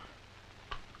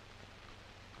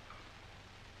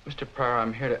 Mr. Pryor,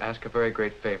 I'm here to ask a very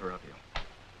great favor of you.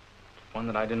 One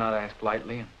that I do not ask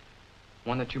lightly, and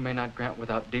one that you may not grant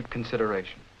without deep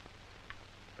consideration.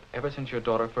 But ever since your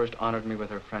daughter first honored me with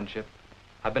her friendship,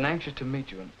 I've been anxious to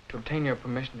meet you and to obtain your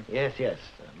permission to... Yes.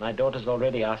 My daughter's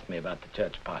already asked me about the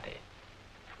church party.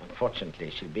 Unfortunately,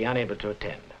 she'll be unable to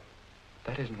attend.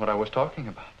 That isn't what I was talking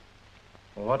about.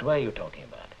 Well, what were you talking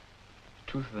about?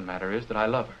 The truth of the matter is that I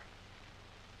love her.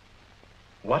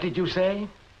 What did you say?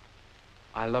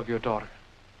 I love your daughter,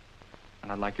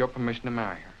 and I'd like your permission to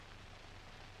marry her.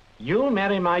 You'll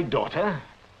marry my daughter?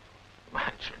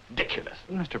 That's ridiculous.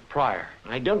 Mr. Pryor.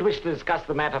 I don't wish to discuss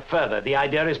the matter further. The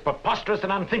idea is preposterous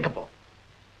and unthinkable.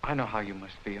 I know how you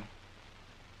must feel,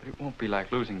 but it won't be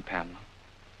like losing Pamela.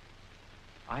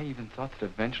 I even thought that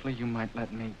eventually you might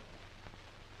let me,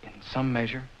 in some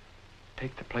measure,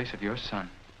 take the place of your son.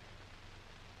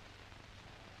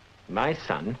 My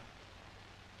son?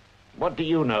 What do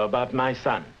you know about my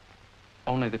son?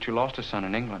 Only that you lost a son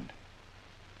in England.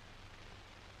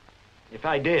 If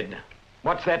I did,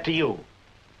 what's that to you?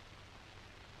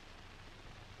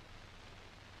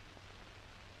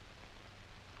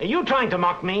 Are you trying to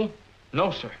mock me?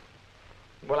 No, sir.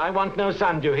 Well, I want no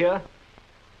son, do you hear?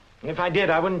 If I did,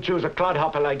 I wouldn't choose a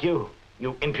clodhopper like you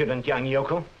impudent young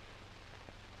yokel.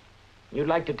 You'd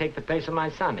like to take the place of my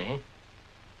son, eh?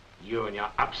 You and your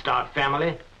upstart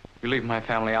family? You leave my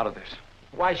family out of this.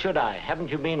 Why should I? Haven't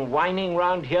you been whining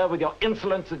round here with your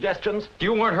insolent suggestions? If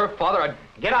you weren't her father, I'd...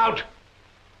 Get out!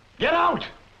 Get out!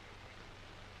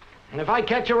 And if I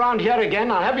catch you around here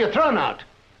again, I'll have you thrown out.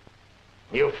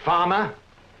 You farmer.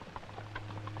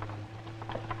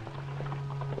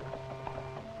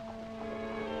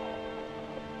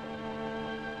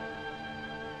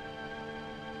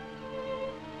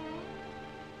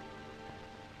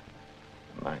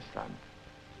 son.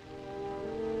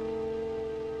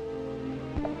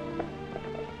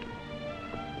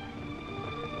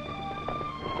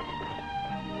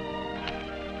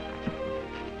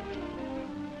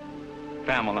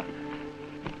 Pamela,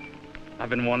 I've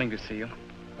been wanting to see you.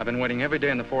 I've been waiting every day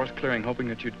in the forest clearing, hoping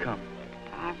that you'd come.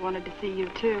 I've wanted to see you,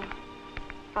 too.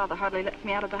 Father hardly lets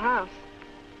me out of the house.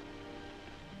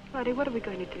 Laddie, what are we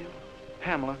going to do?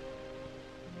 Pamela,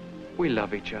 we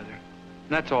love each other.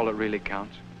 That's all that really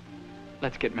counts.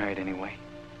 Let's get married anyway.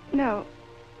 No.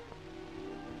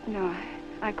 No,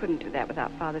 I couldn't do that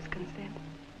without Father's consent.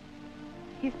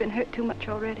 He's been hurt too much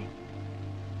already.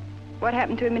 What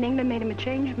happened to him in England made him a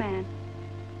changed man.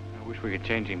 I wish we could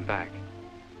change him back.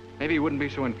 Maybe he wouldn't be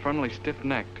so infernally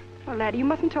stiff-necked. Well, Laddie, you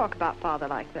mustn't talk about Father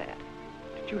like that.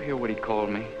 Did you hear what he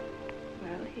called me?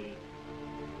 Well, he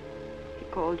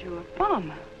called you a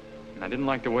farmer. And I didn't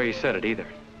like the way he said it either.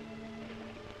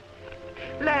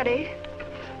 Laddie,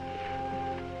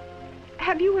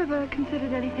 have you ever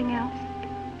considered anything else?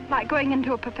 Like going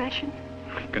into a profession?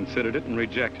 I've considered it and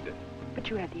rejected it. But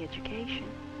you have the education.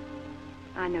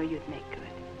 I know you'd make good.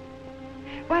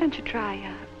 Why don't you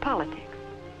try politics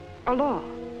or law?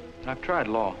 I've tried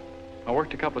law. I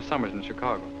worked a couple of summers in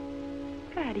Chicago.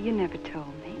 Laddie, you never told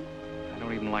me. I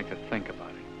don't even like to think about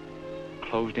it.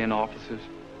 Closed-in offices,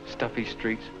 stuffy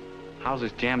streets,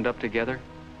 houses jammed up together,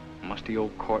 musty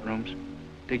old courtrooms,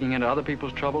 digging into other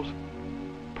people's troubles.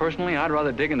 Personally, I'd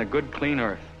rather dig in the good, clean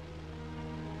earth.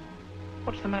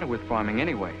 What's the matter with farming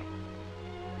anyway?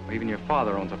 Or even your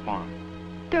father owns a farm.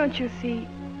 Don't you see,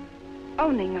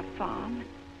 owning a farm,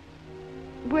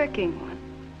 working one,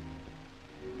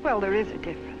 well, there is a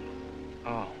difference.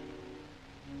 Oh.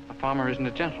 A farmer isn't a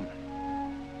gentleman.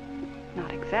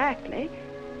 Not exactly.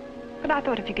 But I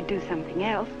thought if you could do something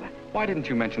else, well... Why didn't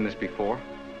you mention this before?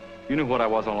 You knew what I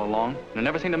was all along, and it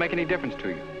never seemed to make any difference to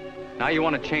you. Now you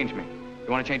want to change me.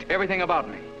 You want to change everything about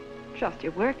me. Trust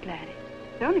your work, Laddie.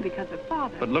 It's only because of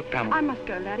Father. But look, Pamela... I must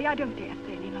go, Laddie. I don't dare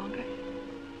stay any longer.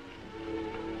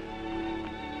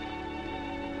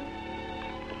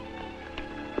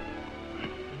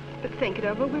 But think it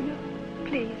over, will you?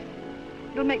 Please.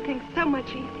 It'll make things so much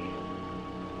easier.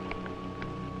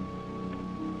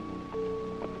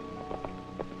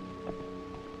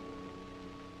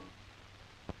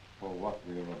 For what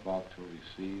we are about to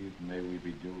receive, may we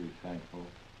be duly thankful.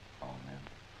 Amen.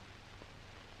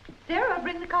 Sarah,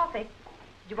 bring the coffee.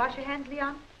 Did you wash your hands,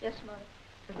 Leon? Yes, Mother.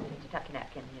 Sister, tuck your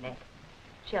napkin in your neck.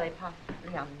 Shelley, pass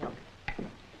Leon the milk.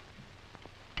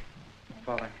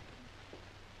 Father,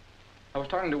 I was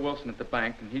talking to Wilson at the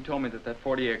bank, and he told me that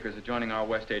 40 acres adjoining our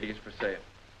West 80 is for sale.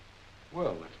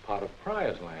 Well, that's part of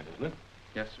Pryor's land, isn't it?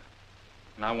 Yes, sir.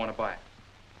 And I want to buy it.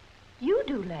 You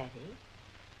do, Laddie?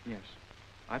 Yes.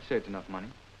 I've saved enough money.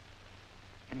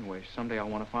 Anyway, someday I'll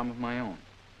want a farm of my own.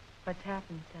 What's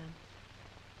happened, son?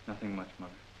 Nothing much,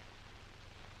 Mother.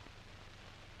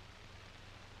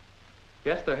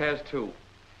 Yes, there has, too.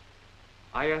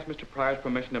 I asked Mr. Pryor's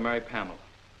permission to marry Pamela.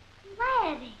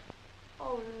 Laddie.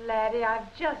 Oh, Laddie,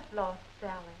 I've just lost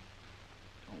Sally.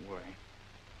 Don't worry.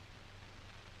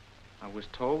 I was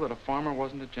told that a farmer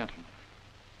wasn't a gentleman.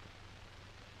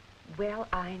 Well,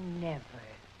 I never.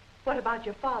 What about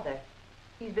your father?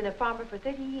 He's been a farmer for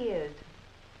 30 years.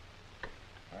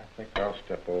 I think I'll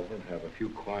step over and have a few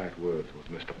quiet words with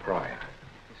Mr. Pryor.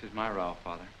 This is my row,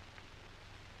 Father.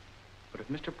 But if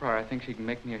Mr. Pryor thinks he can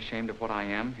make me ashamed of what I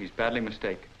am, he's badly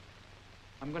mistaken.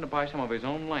 I'm going to buy some of his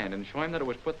own land and show him that it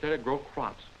was put there to grow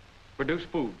crops, produce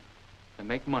food, and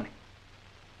make money.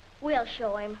 We'll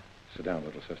show him. Sit down,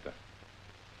 little sister.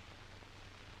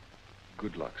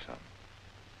 Good luck, son.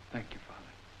 Thank you, Father.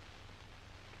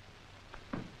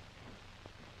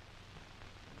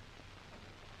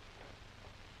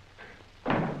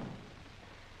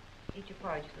 Eat your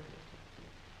porridge, little sister.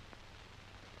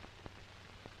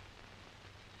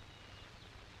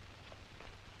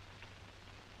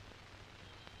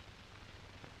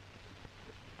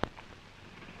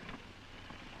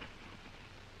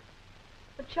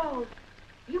 But, Charles,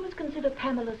 you must consider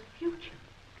Pamela's future.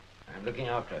 I'm looking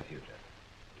after her future.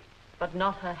 But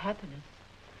not her happiness.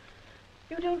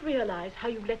 You don't realize how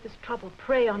you've let this trouble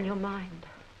prey on your mind.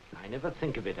 I never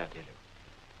think of it, I tell you.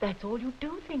 That's all you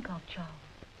do think of, Charles.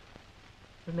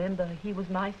 Remember, he was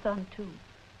my son, too.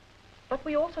 But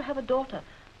we also have a daughter,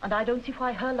 and I don't see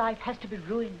why her life has to be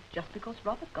ruined just because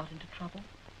Robert got into trouble.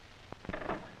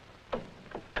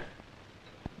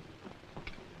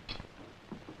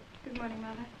 Good morning,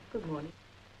 Mother. Good morning.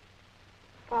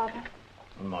 Father.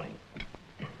 Good morning.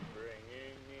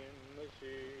 Bringing in the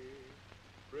sea,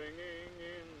 bringing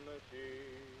in the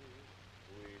sea,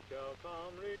 we shall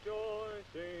come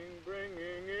rejoicing,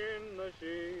 bringing in the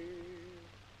sheaves,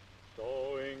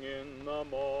 sowing in the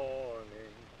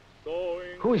morning,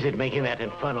 sowing... Who is it making that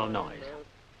infernal noise?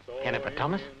 Jennifer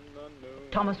Thomas?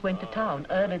 Thomas went to town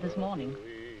early this morning.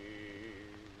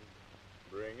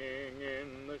 Bringing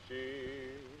in the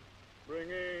sheaves, bringing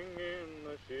in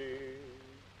the sheaves,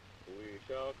 we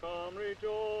shall come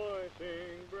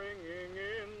rejoicing, bringing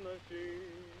in the sheaves,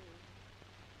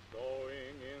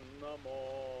 sowing in the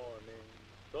morning,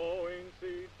 sowing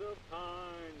seeds of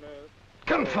kindness.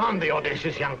 Confound the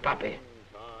audacious young puppy.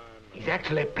 He's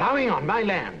actually plowing on my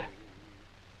land.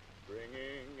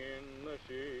 Bringing in the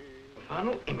sheaves.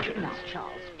 Infernal impudence.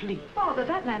 Charles, please. Father,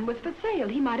 that land was for sale.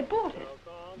 He might have bought it.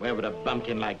 Where would a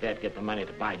bumpkin like that get the money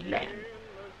to buy land?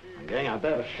 I'm going out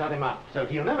there to shut him up, so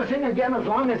he'll never sing again as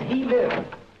long as he lives.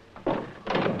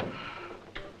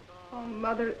 Oh,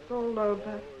 Mother, it's all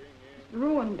over. He's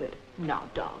ruined it. Now,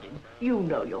 darling, you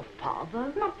know your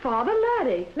father. Not Father,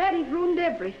 Laddie. Laddie's ruined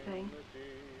everything.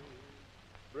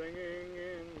 Bringing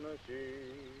in the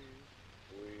sheaves,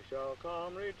 we shall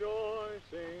come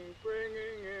rejoicing,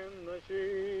 bringing in the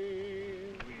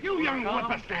sheaves. You young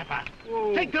whippersnapper!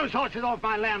 Take those horses off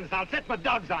my lambs. I'll set my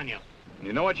dogs on you.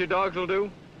 You know what your dogs will do?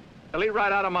 They'll eat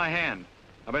right out of my hand.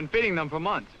 I've been feeding them for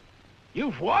months.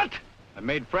 You've what? I've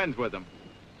made friends with them.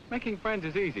 Making friends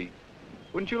is easy.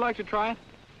 Wouldn't you like to try it?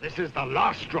 This is the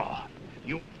last straw.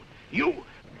 You...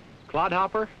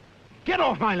 Clodhopper? Get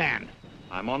off my land.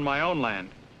 I'm on my own land.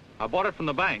 I bought it from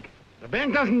the bank. The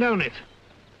bank doesn't own it.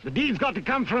 The deed's got to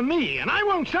come from me, and I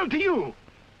won't sell to you.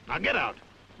 Now get out.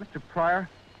 Mr. Pryor,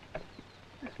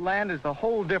 this land is the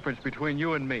whole difference between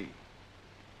you and me.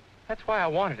 That's why I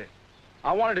wanted it.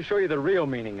 I wanted to show you the real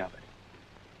meaning of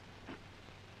it.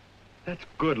 That's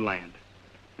good land,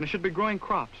 and it should be growing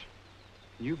crops.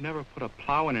 You've never put a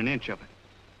plow in an inch of it.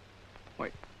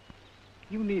 Wait,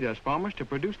 you need us farmers to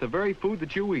produce the very food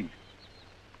that you eat.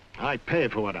 I pay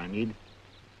for what I need.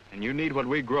 And you need what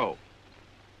we grow.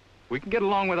 We can get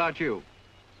along without you,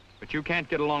 but you can't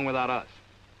get along without us.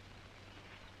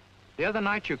 The other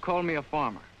night you called me a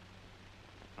farmer.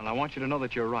 And I want you to know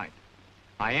that you're right.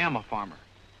 I am a farmer,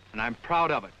 and I'm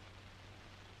proud of it.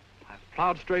 I've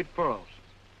plowed straight furrows,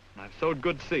 and I've sowed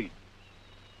good seed.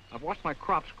 I've watched my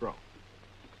crops grow.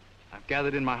 I've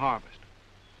gathered in my harvest.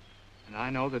 And I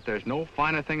know that there's no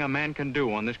finer thing a man can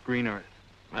do on this green earth.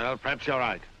 Well, perhaps you're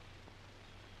right.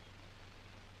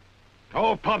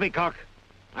 Oh, poppycock.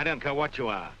 I don't care what you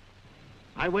are.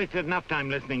 I wasted enough time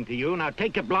listening to you. Now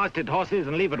take your blasted horses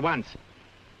and leave at once.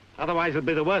 Otherwise it'll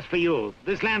be the worse for you.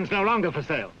 This land's no longer for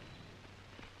sale.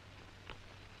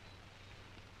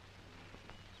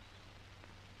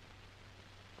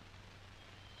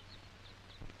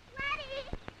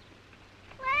 Laddie!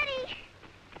 Laddie!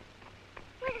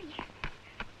 Where are you?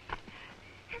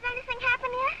 Has anything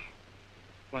happened yet?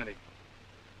 Plenty.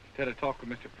 Instead of talk with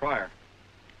Mr. Pryor.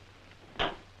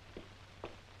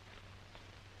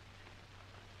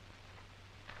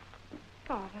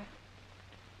 Father.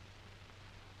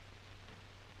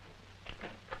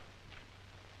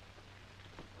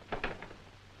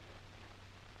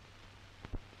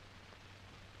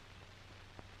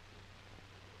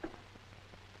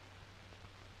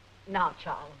 Now,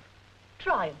 Charles,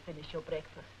 try and finish your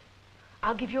breakfast.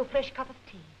 I'll give you a fresh cup of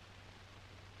tea.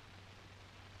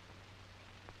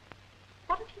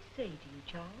 What did he say to you,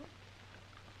 Charles?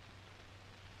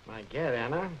 My dear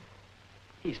Anna,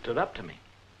 he stood up to me.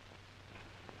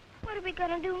 What are we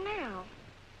gonna do now?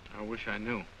 I wish I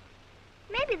knew.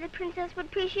 Maybe the princess would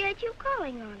appreciate you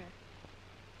calling on her.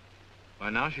 By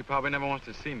now, she probably never wants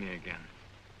to see me again.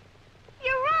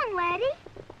 You're wrong, Laddie.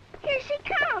 Here she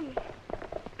comes.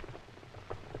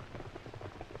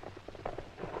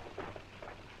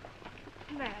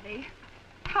 Laddie,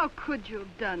 how could you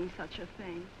have done such a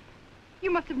thing?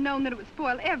 You must have known that it would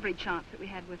spoil every chance that we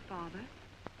had with Father.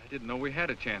 I didn't know we had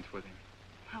a chance with him.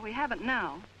 Well, we haven't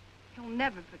now. He'll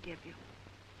never forgive you.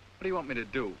 What do you want me to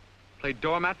do? Play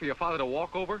doormat for your father to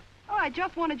walk over? Oh, I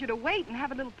just wanted you to wait and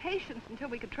have a little patience until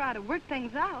we could try to work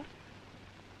things out.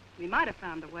 We might have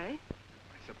found a way.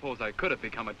 I suppose I could have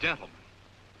become a gentleman.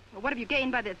 Well, what have you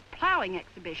gained by this plowing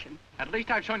exhibition? At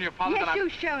least I've shown your father yes, that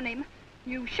you've shown him.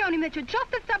 You've shown him that you're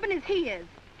just as stubborn as he is.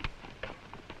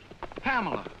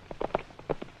 Pamela.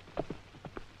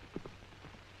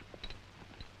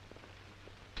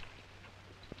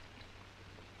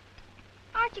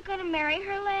 Aren't you gonna marry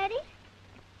her, Laddie?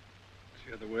 It's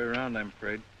the other way around, I'm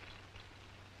afraid.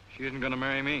 She isn't going to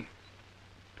marry me.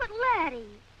 But, Laddie,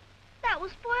 that will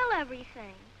spoil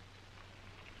everything.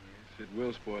 Yes, it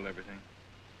will spoil everything.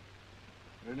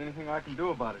 There isn't anything I can do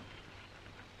about it.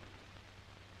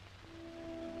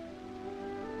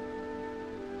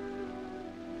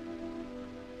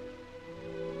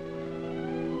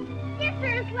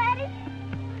 answer is, Laddie?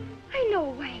 I know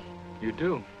a way. You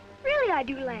do? Really, I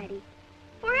do, Laddie.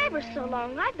 For ever so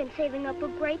long, I've been saving up a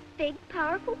great, big,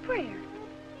 powerful prayer.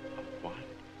 What?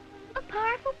 A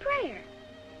powerful prayer.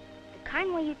 The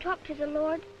kind where you talk to the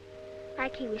Lord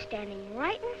like he was standing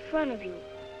right in front of you.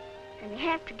 And you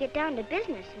have to get down to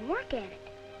business and work at it.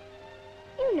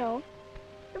 You know,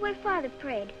 the way Father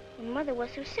prayed when Mother was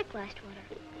so sick last winter.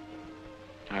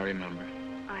 I remember.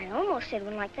 I almost said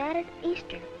one like that at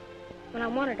Easter, when I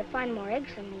wanted to find more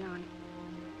eggs than me on.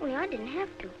 Only I didn't have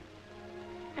to.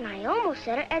 And I almost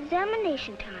said it at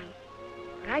examination time,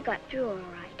 but I got through all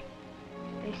right.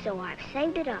 And so I've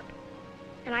saved it up.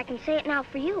 And I can say it now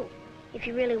for you, if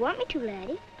you really want me to,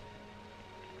 Laddie.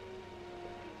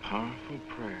 Powerful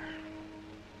prayer.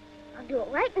 I'll do it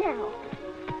right now.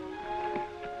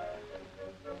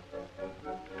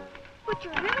 But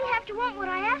you really have to want what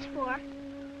I asked for.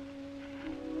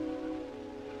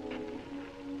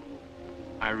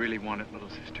 I really want it, little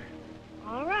sister.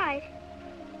 All right.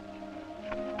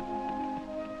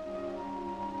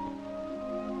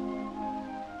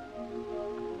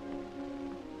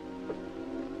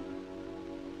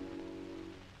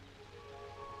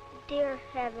 Dear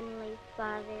Heavenly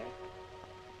Father,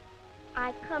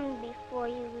 I come before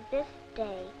you this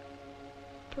day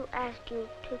to ask you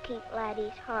to keep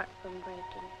Laddie's heart from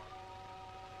breaking.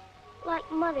 Like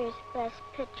Mother's best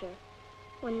picture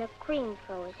when the cream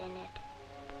froze in it.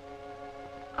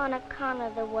 On account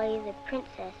of the way the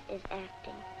princess is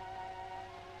acting.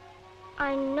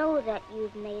 I know that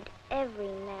you've made every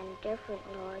man different,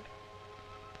 Lord,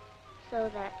 so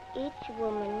that each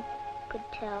woman could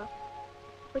tell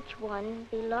which one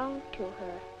belonged to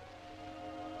her.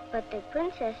 But the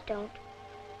princess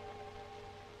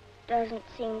doesn't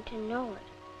seem to know it.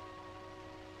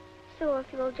 So if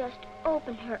you'll just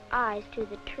open her eyes to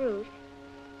the truth,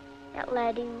 that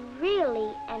Laddie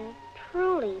really and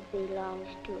truly belongs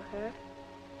to her,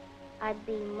 I'd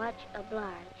be much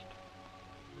obliged.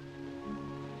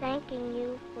 Thanking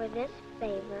you for this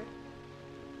favor,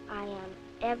 I am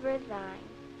ever thine.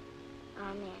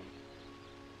 Amen.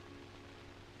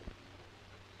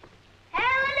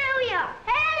 Hallelujah!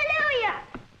 Hallelujah!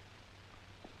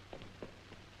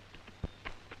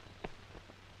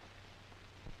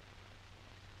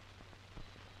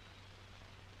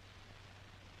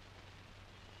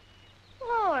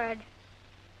 Lord,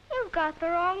 you've got the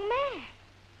wrong man.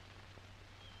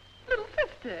 Little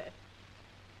sister.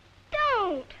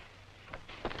 Don't!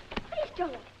 Please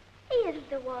don't. He isn't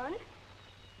the one.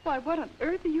 Why, what on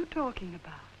earth are you talking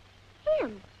about?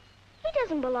 Him. He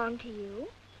doesn't belong to you.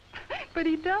 But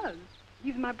he does.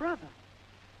 He's my brother.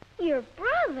 Your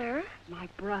brother? My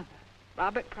brother,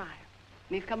 Robert Pryor.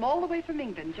 And he's come all the way from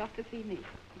England just to see me.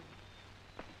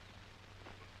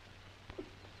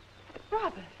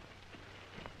 Robert.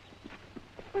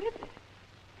 What is it?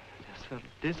 I just felt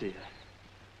dizzy.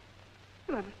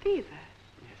 You have a fever.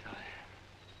 Yes,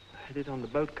 I had it on the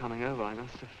boat coming over. I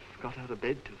must have got out of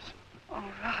bed too soon. Oh,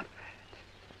 Robert.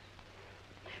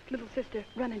 Little sister,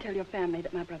 run and tell your family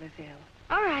that my brother's ill.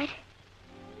 All right.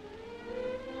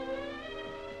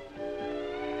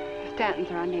 The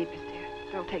Stantons are our neighbors, dear.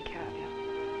 They'll take care of you.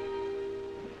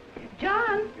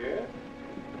 John! Yeah?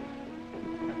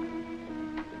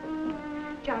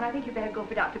 John, I think you better go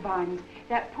for Dr. Barnes.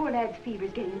 That poor lad's fever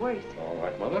is getting worse. All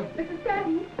right, Mother. Mrs.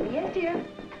 Stanton? Yes, dear.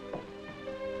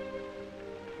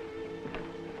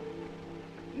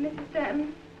 Mrs.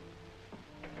 Stanton,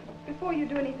 before you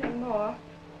do anything more,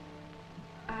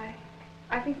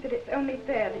 I think that it's only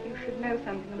fair that you should know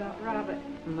something about Robert.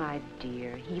 My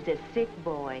dear, he's a sick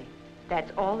boy.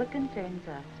 That's all that concerns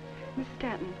us. Miss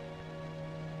Stanton,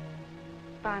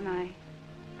 by my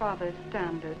father's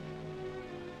standards,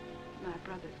 my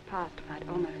brother's past might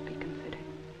almost be considered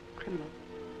criminal.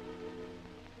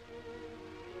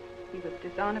 He was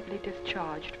dishonorably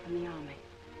discharged from the army.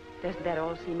 Doesn't that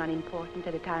all seem unimportant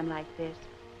at a time like this?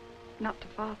 Not to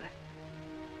Father.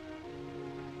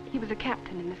 He was a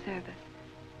captain in the service,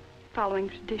 following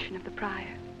tradition of the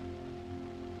Pryor.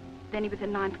 Then he was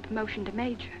in line for promotion to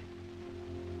major.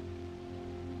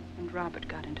 And Robert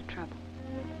got into trouble.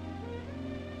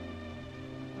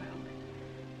 Well,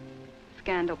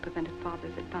 scandal prevented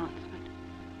Father's advancement.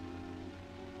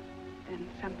 Then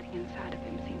something inside of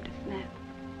him seemed to snap.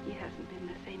 He hasn't been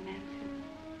the same man since.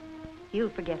 He'll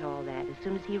forget all that as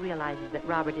soon as he realizes that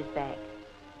Robert is back.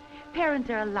 Parents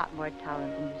are a lot more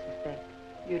tolerant than you suspect.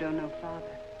 You don't know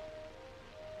Father.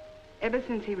 Ever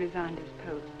since he resigned his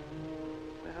post,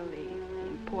 well, the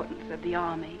importance of the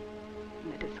army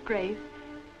and the disgrace,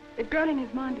 it's grown in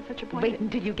his mind to such a point. Wait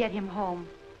until you get him home.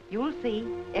 You'll see.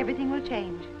 Everything will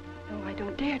change. No, I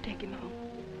don't dare take him home.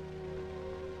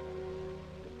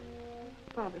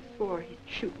 Father swore he'd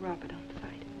shoot Robert on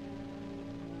sight.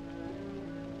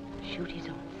 Shoot his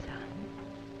own son?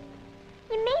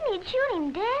 You mean he'd shoot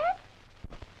him dead?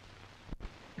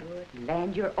 Good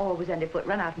land, you're always underfoot.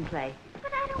 Run out and play.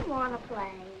 But I don't want to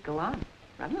play. Go on.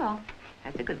 Run along.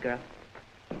 That's a good girl.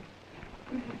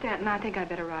 Mrs. Stanton, I think I'd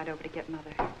better ride over to get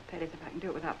Mother. That is, if I can do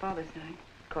it without Father's knowing.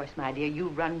 Of course, my dear, you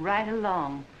run right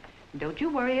along. Don't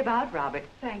you worry about Robert.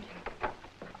 Thank you.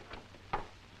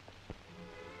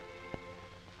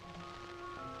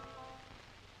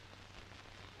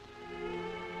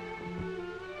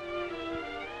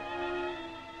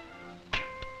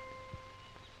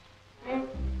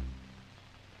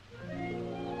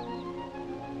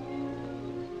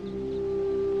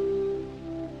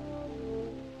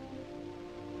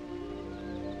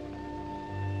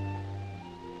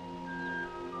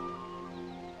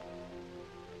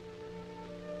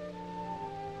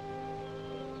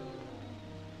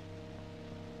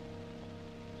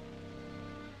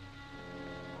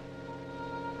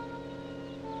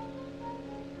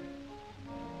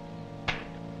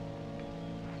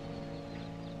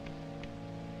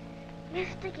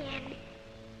 Missed again.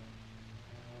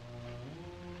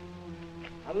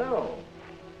 Hello.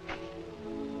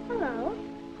 Hello.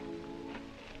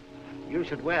 You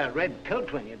should wear a red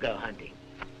coat when you go hunting.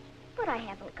 But I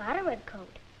haven't got a red coat.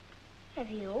 Have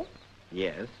you?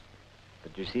 Yes.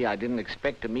 But you see, I didn't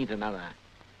expect to meet another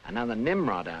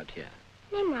Nimrod out here.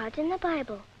 Nimrod's in the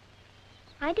Bible.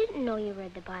 I didn't know you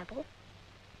read the Bible.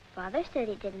 Father said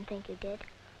he didn't think you did.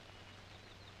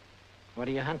 What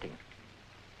are you hunting?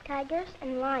 Tigers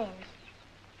and lions.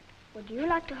 Would you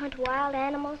like to hunt wild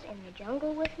animals in the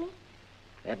jungle with me?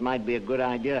 That might be a good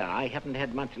idea. I haven't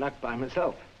had much luck by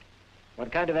myself.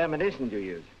 What kind of ammunition do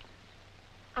you use?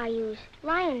 I use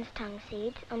lion's tongue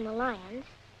seeds on the lions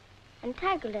and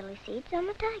tiger lily seeds on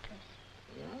the tigers.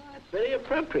 Well, that's very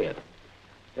appropriate.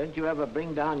 Don't you ever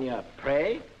bring down your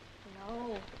prey?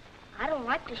 No, I don't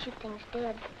like to shoot things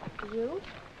dead. Do you?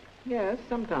 Yes,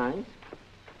 sometimes.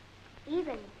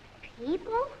 Even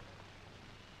people?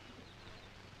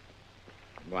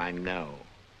 Why, no.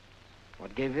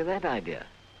 What gave you that idea?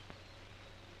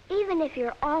 Even if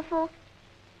you're awful,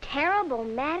 terrible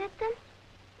mad at them?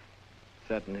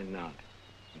 Certainly not.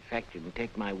 In fact, you can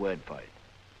take my word for it.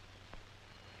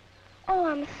 Oh,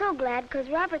 I'm so glad, because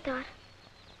Robert thought...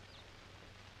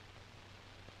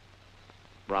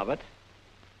 Robert?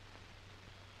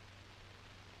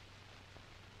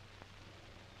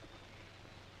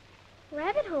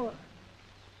 Rabbit hole.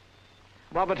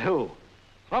 Robert who?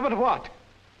 Robert what?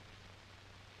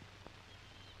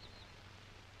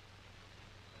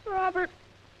 Robert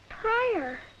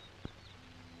Pryor.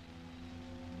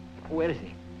 Where is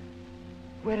he?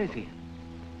 Where is he?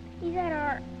 He's at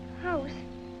our house.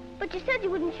 But you said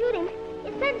you wouldn't shoot him.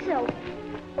 You said so.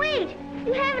 Wait!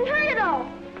 You haven't heard it all.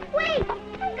 Wait!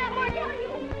 I've got more to tell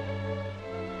you.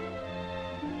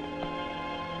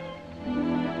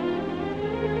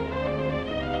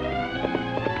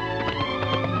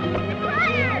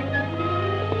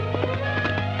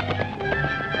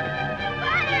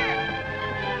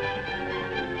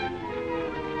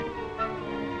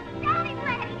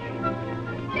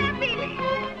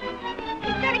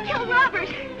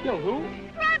 Kill who?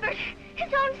 Robert,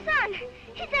 his own son.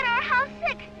 He's at our house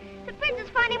sick. The princes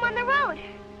find him on the road.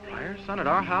 Pryor's son at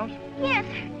our house? Yes.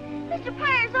 Mr.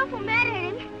 Pryor's awful mad at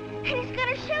him, and he's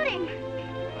gonna shoot him.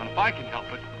 Not if I can help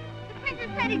it. The princess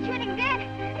said he'd shoot him dead,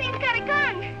 and he's got a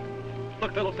gun.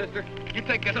 Look, little sister, you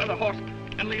take this other horse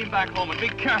and lead him back home, and be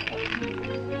careful.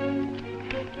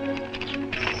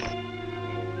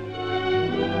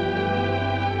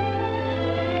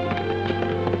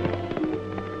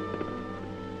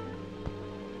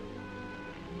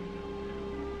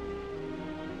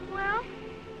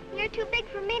 You're too big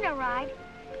for me to ride,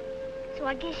 so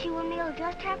I guess you and me will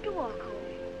just have to walk home.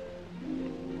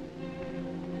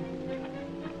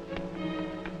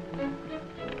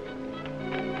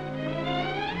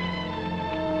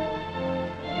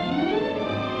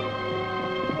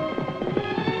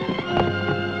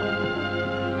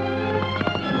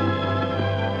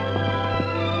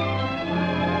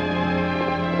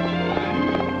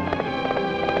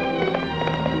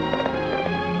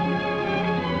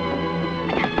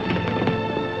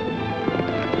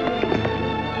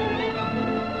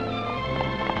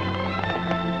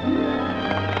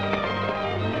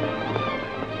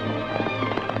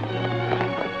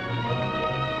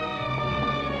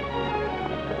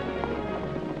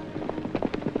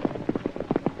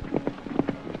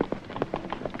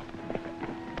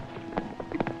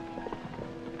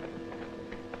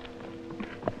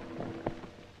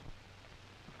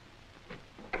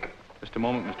 Just a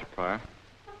moment, Mr. Pryor.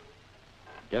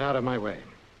 out of my way.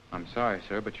 I'm sorry,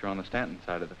 sir, but you're on the Stanton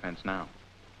side of the fence now.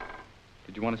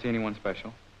 Did you want to see anyone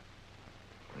special?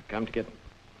 I come to get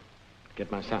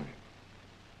my son.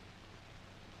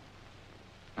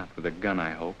 Not with a gun,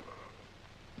 I hope.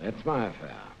 That's my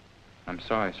affair. I'm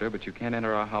sorry, sir, but you can't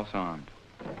enter our house armed.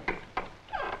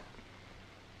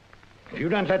 If you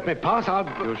don't let me pass, I'll...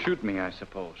 You'll shoot me, I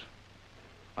suppose.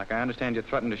 Like I understand you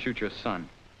threatened to shoot your son.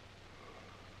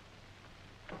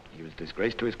 He was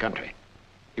disgraced to his country.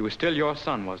 He was still your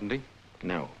son, wasn't he?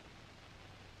 No.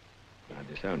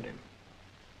 I disowned him.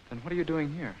 Then what are you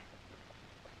doing here?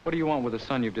 What do you want with a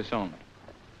son you've disowned?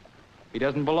 He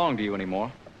doesn't belong to you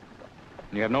anymore,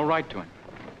 and you have no right to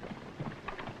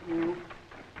him.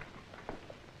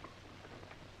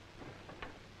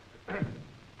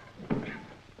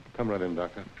 Come right in,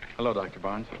 Doctor. Hello, Dr.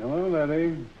 Barnes. Hello,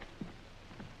 Laddie.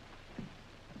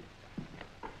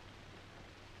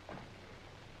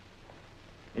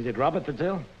 Is it Robert that's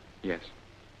ill? Yes.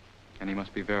 And he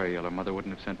must be very ill, or Mother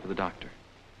wouldn't have sent for the doctor.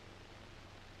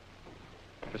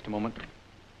 Just a moment.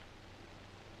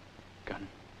 Gun.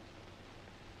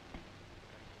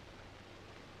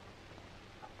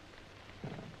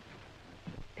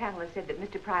 Pamela said that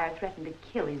Mr. Pryor threatened to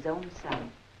kill his own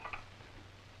son.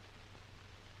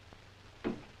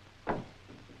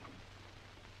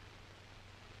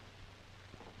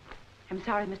 I'm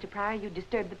sorry, Mr. Pryor, you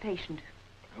disturbed the patient.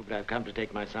 I hope I've come to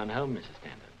take my son home, Mrs.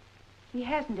 Stanton. He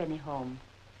hasn't any home.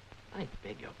 I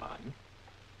beg your pardon.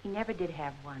 He never did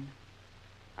have one.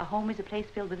 A home is a place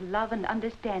filled with love and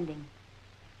understanding,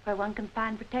 where one can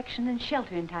find protection and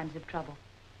shelter in times of trouble.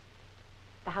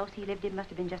 The house he lived in must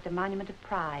have been just a monument of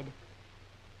pride,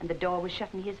 and the door was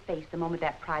shut in his face the moment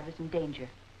that pride was in danger.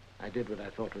 I did what I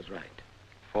thought was right.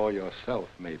 For yourself,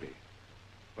 maybe,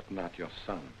 but not your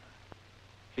son.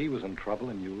 He was in trouble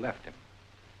and you left him,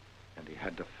 and he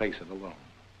had to face it alone.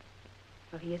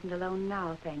 Well, he isn't alone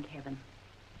now, thank heaven.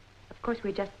 Of course,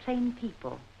 we're just plain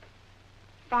people.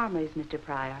 Farmers, Mr.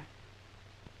 Pryor.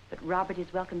 But Robert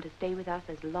is welcome to stay with us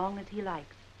as long as he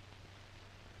likes.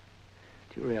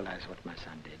 Do you realize what my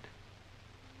son did?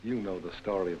 You know the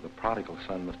story of the prodigal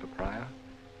son, Mr. Pryor.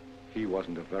 He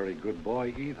wasn't a very good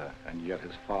boy either, and yet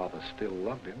his father still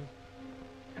loved him.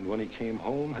 And when he came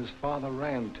home, his father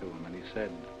ran to him and he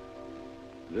said,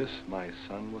 "This, my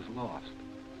son, was lost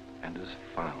and is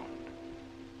found."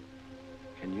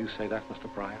 Can you say that,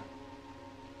 Mr. Pryor?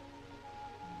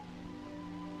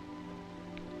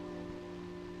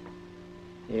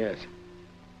 Yes.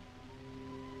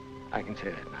 I can say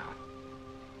that now.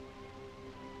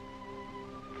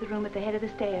 It's the room at the head of the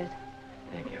stairs.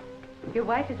 Thank you. Your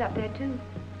wife is up there, too.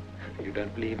 You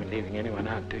don't believe in leaving anyone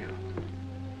out, do you?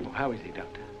 Well, how is he,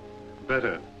 Doctor?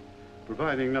 Better,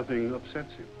 providing nothing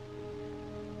upsets him.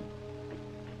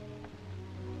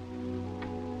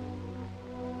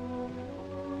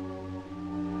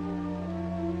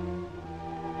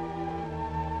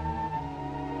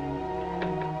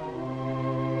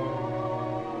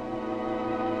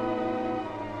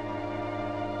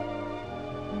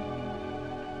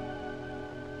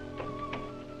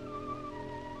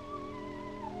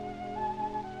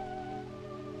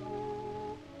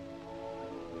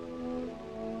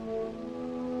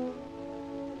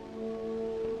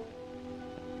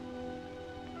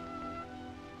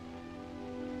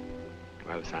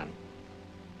 Well, son.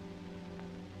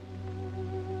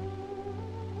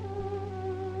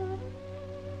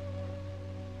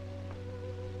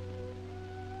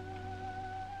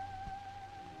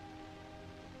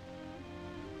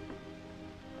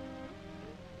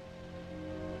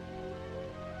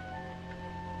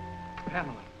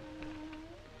 Pamela.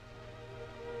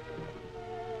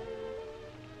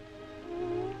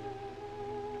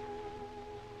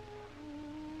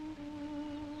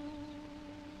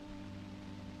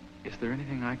 Is there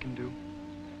anything I can do?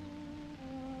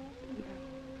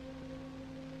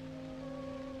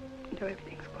 No,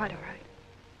 everything's quite all right.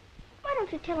 Why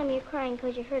don't you tell him you're crying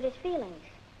because you hurt his feelings?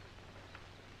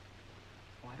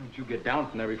 Why don't you get down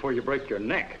from there before you break your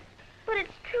neck? But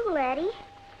it's true, Laddie.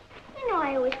 You know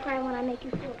I always cry when I make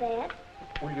you feel bad.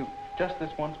 Will you, just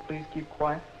this once, please keep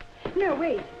quiet? No,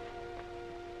 wait.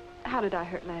 How did I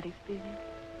hurt Laddie's feelings?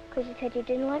 Because you said you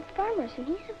didn't like farmers, and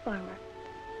he's a farmer.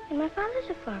 And my father's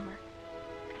a farmer.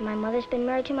 And my mother's been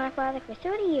married to my father for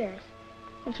 30 years.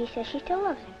 And she says she still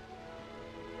loves him.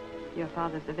 Your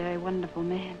father's a very wonderful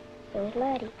man. So is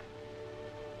Laddie.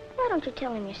 Why don't you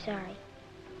tell him you're sorry?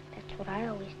 That's what I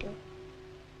always do.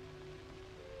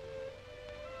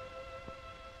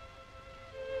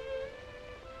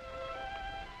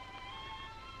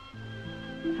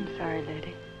 I'm sorry,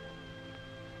 Laddie.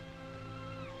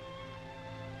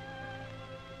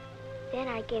 then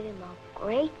I gave him a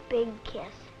great big kiss.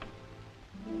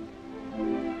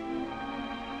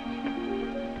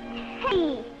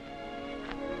 Hey!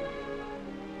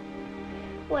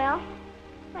 Well,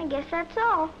 I guess that's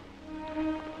all.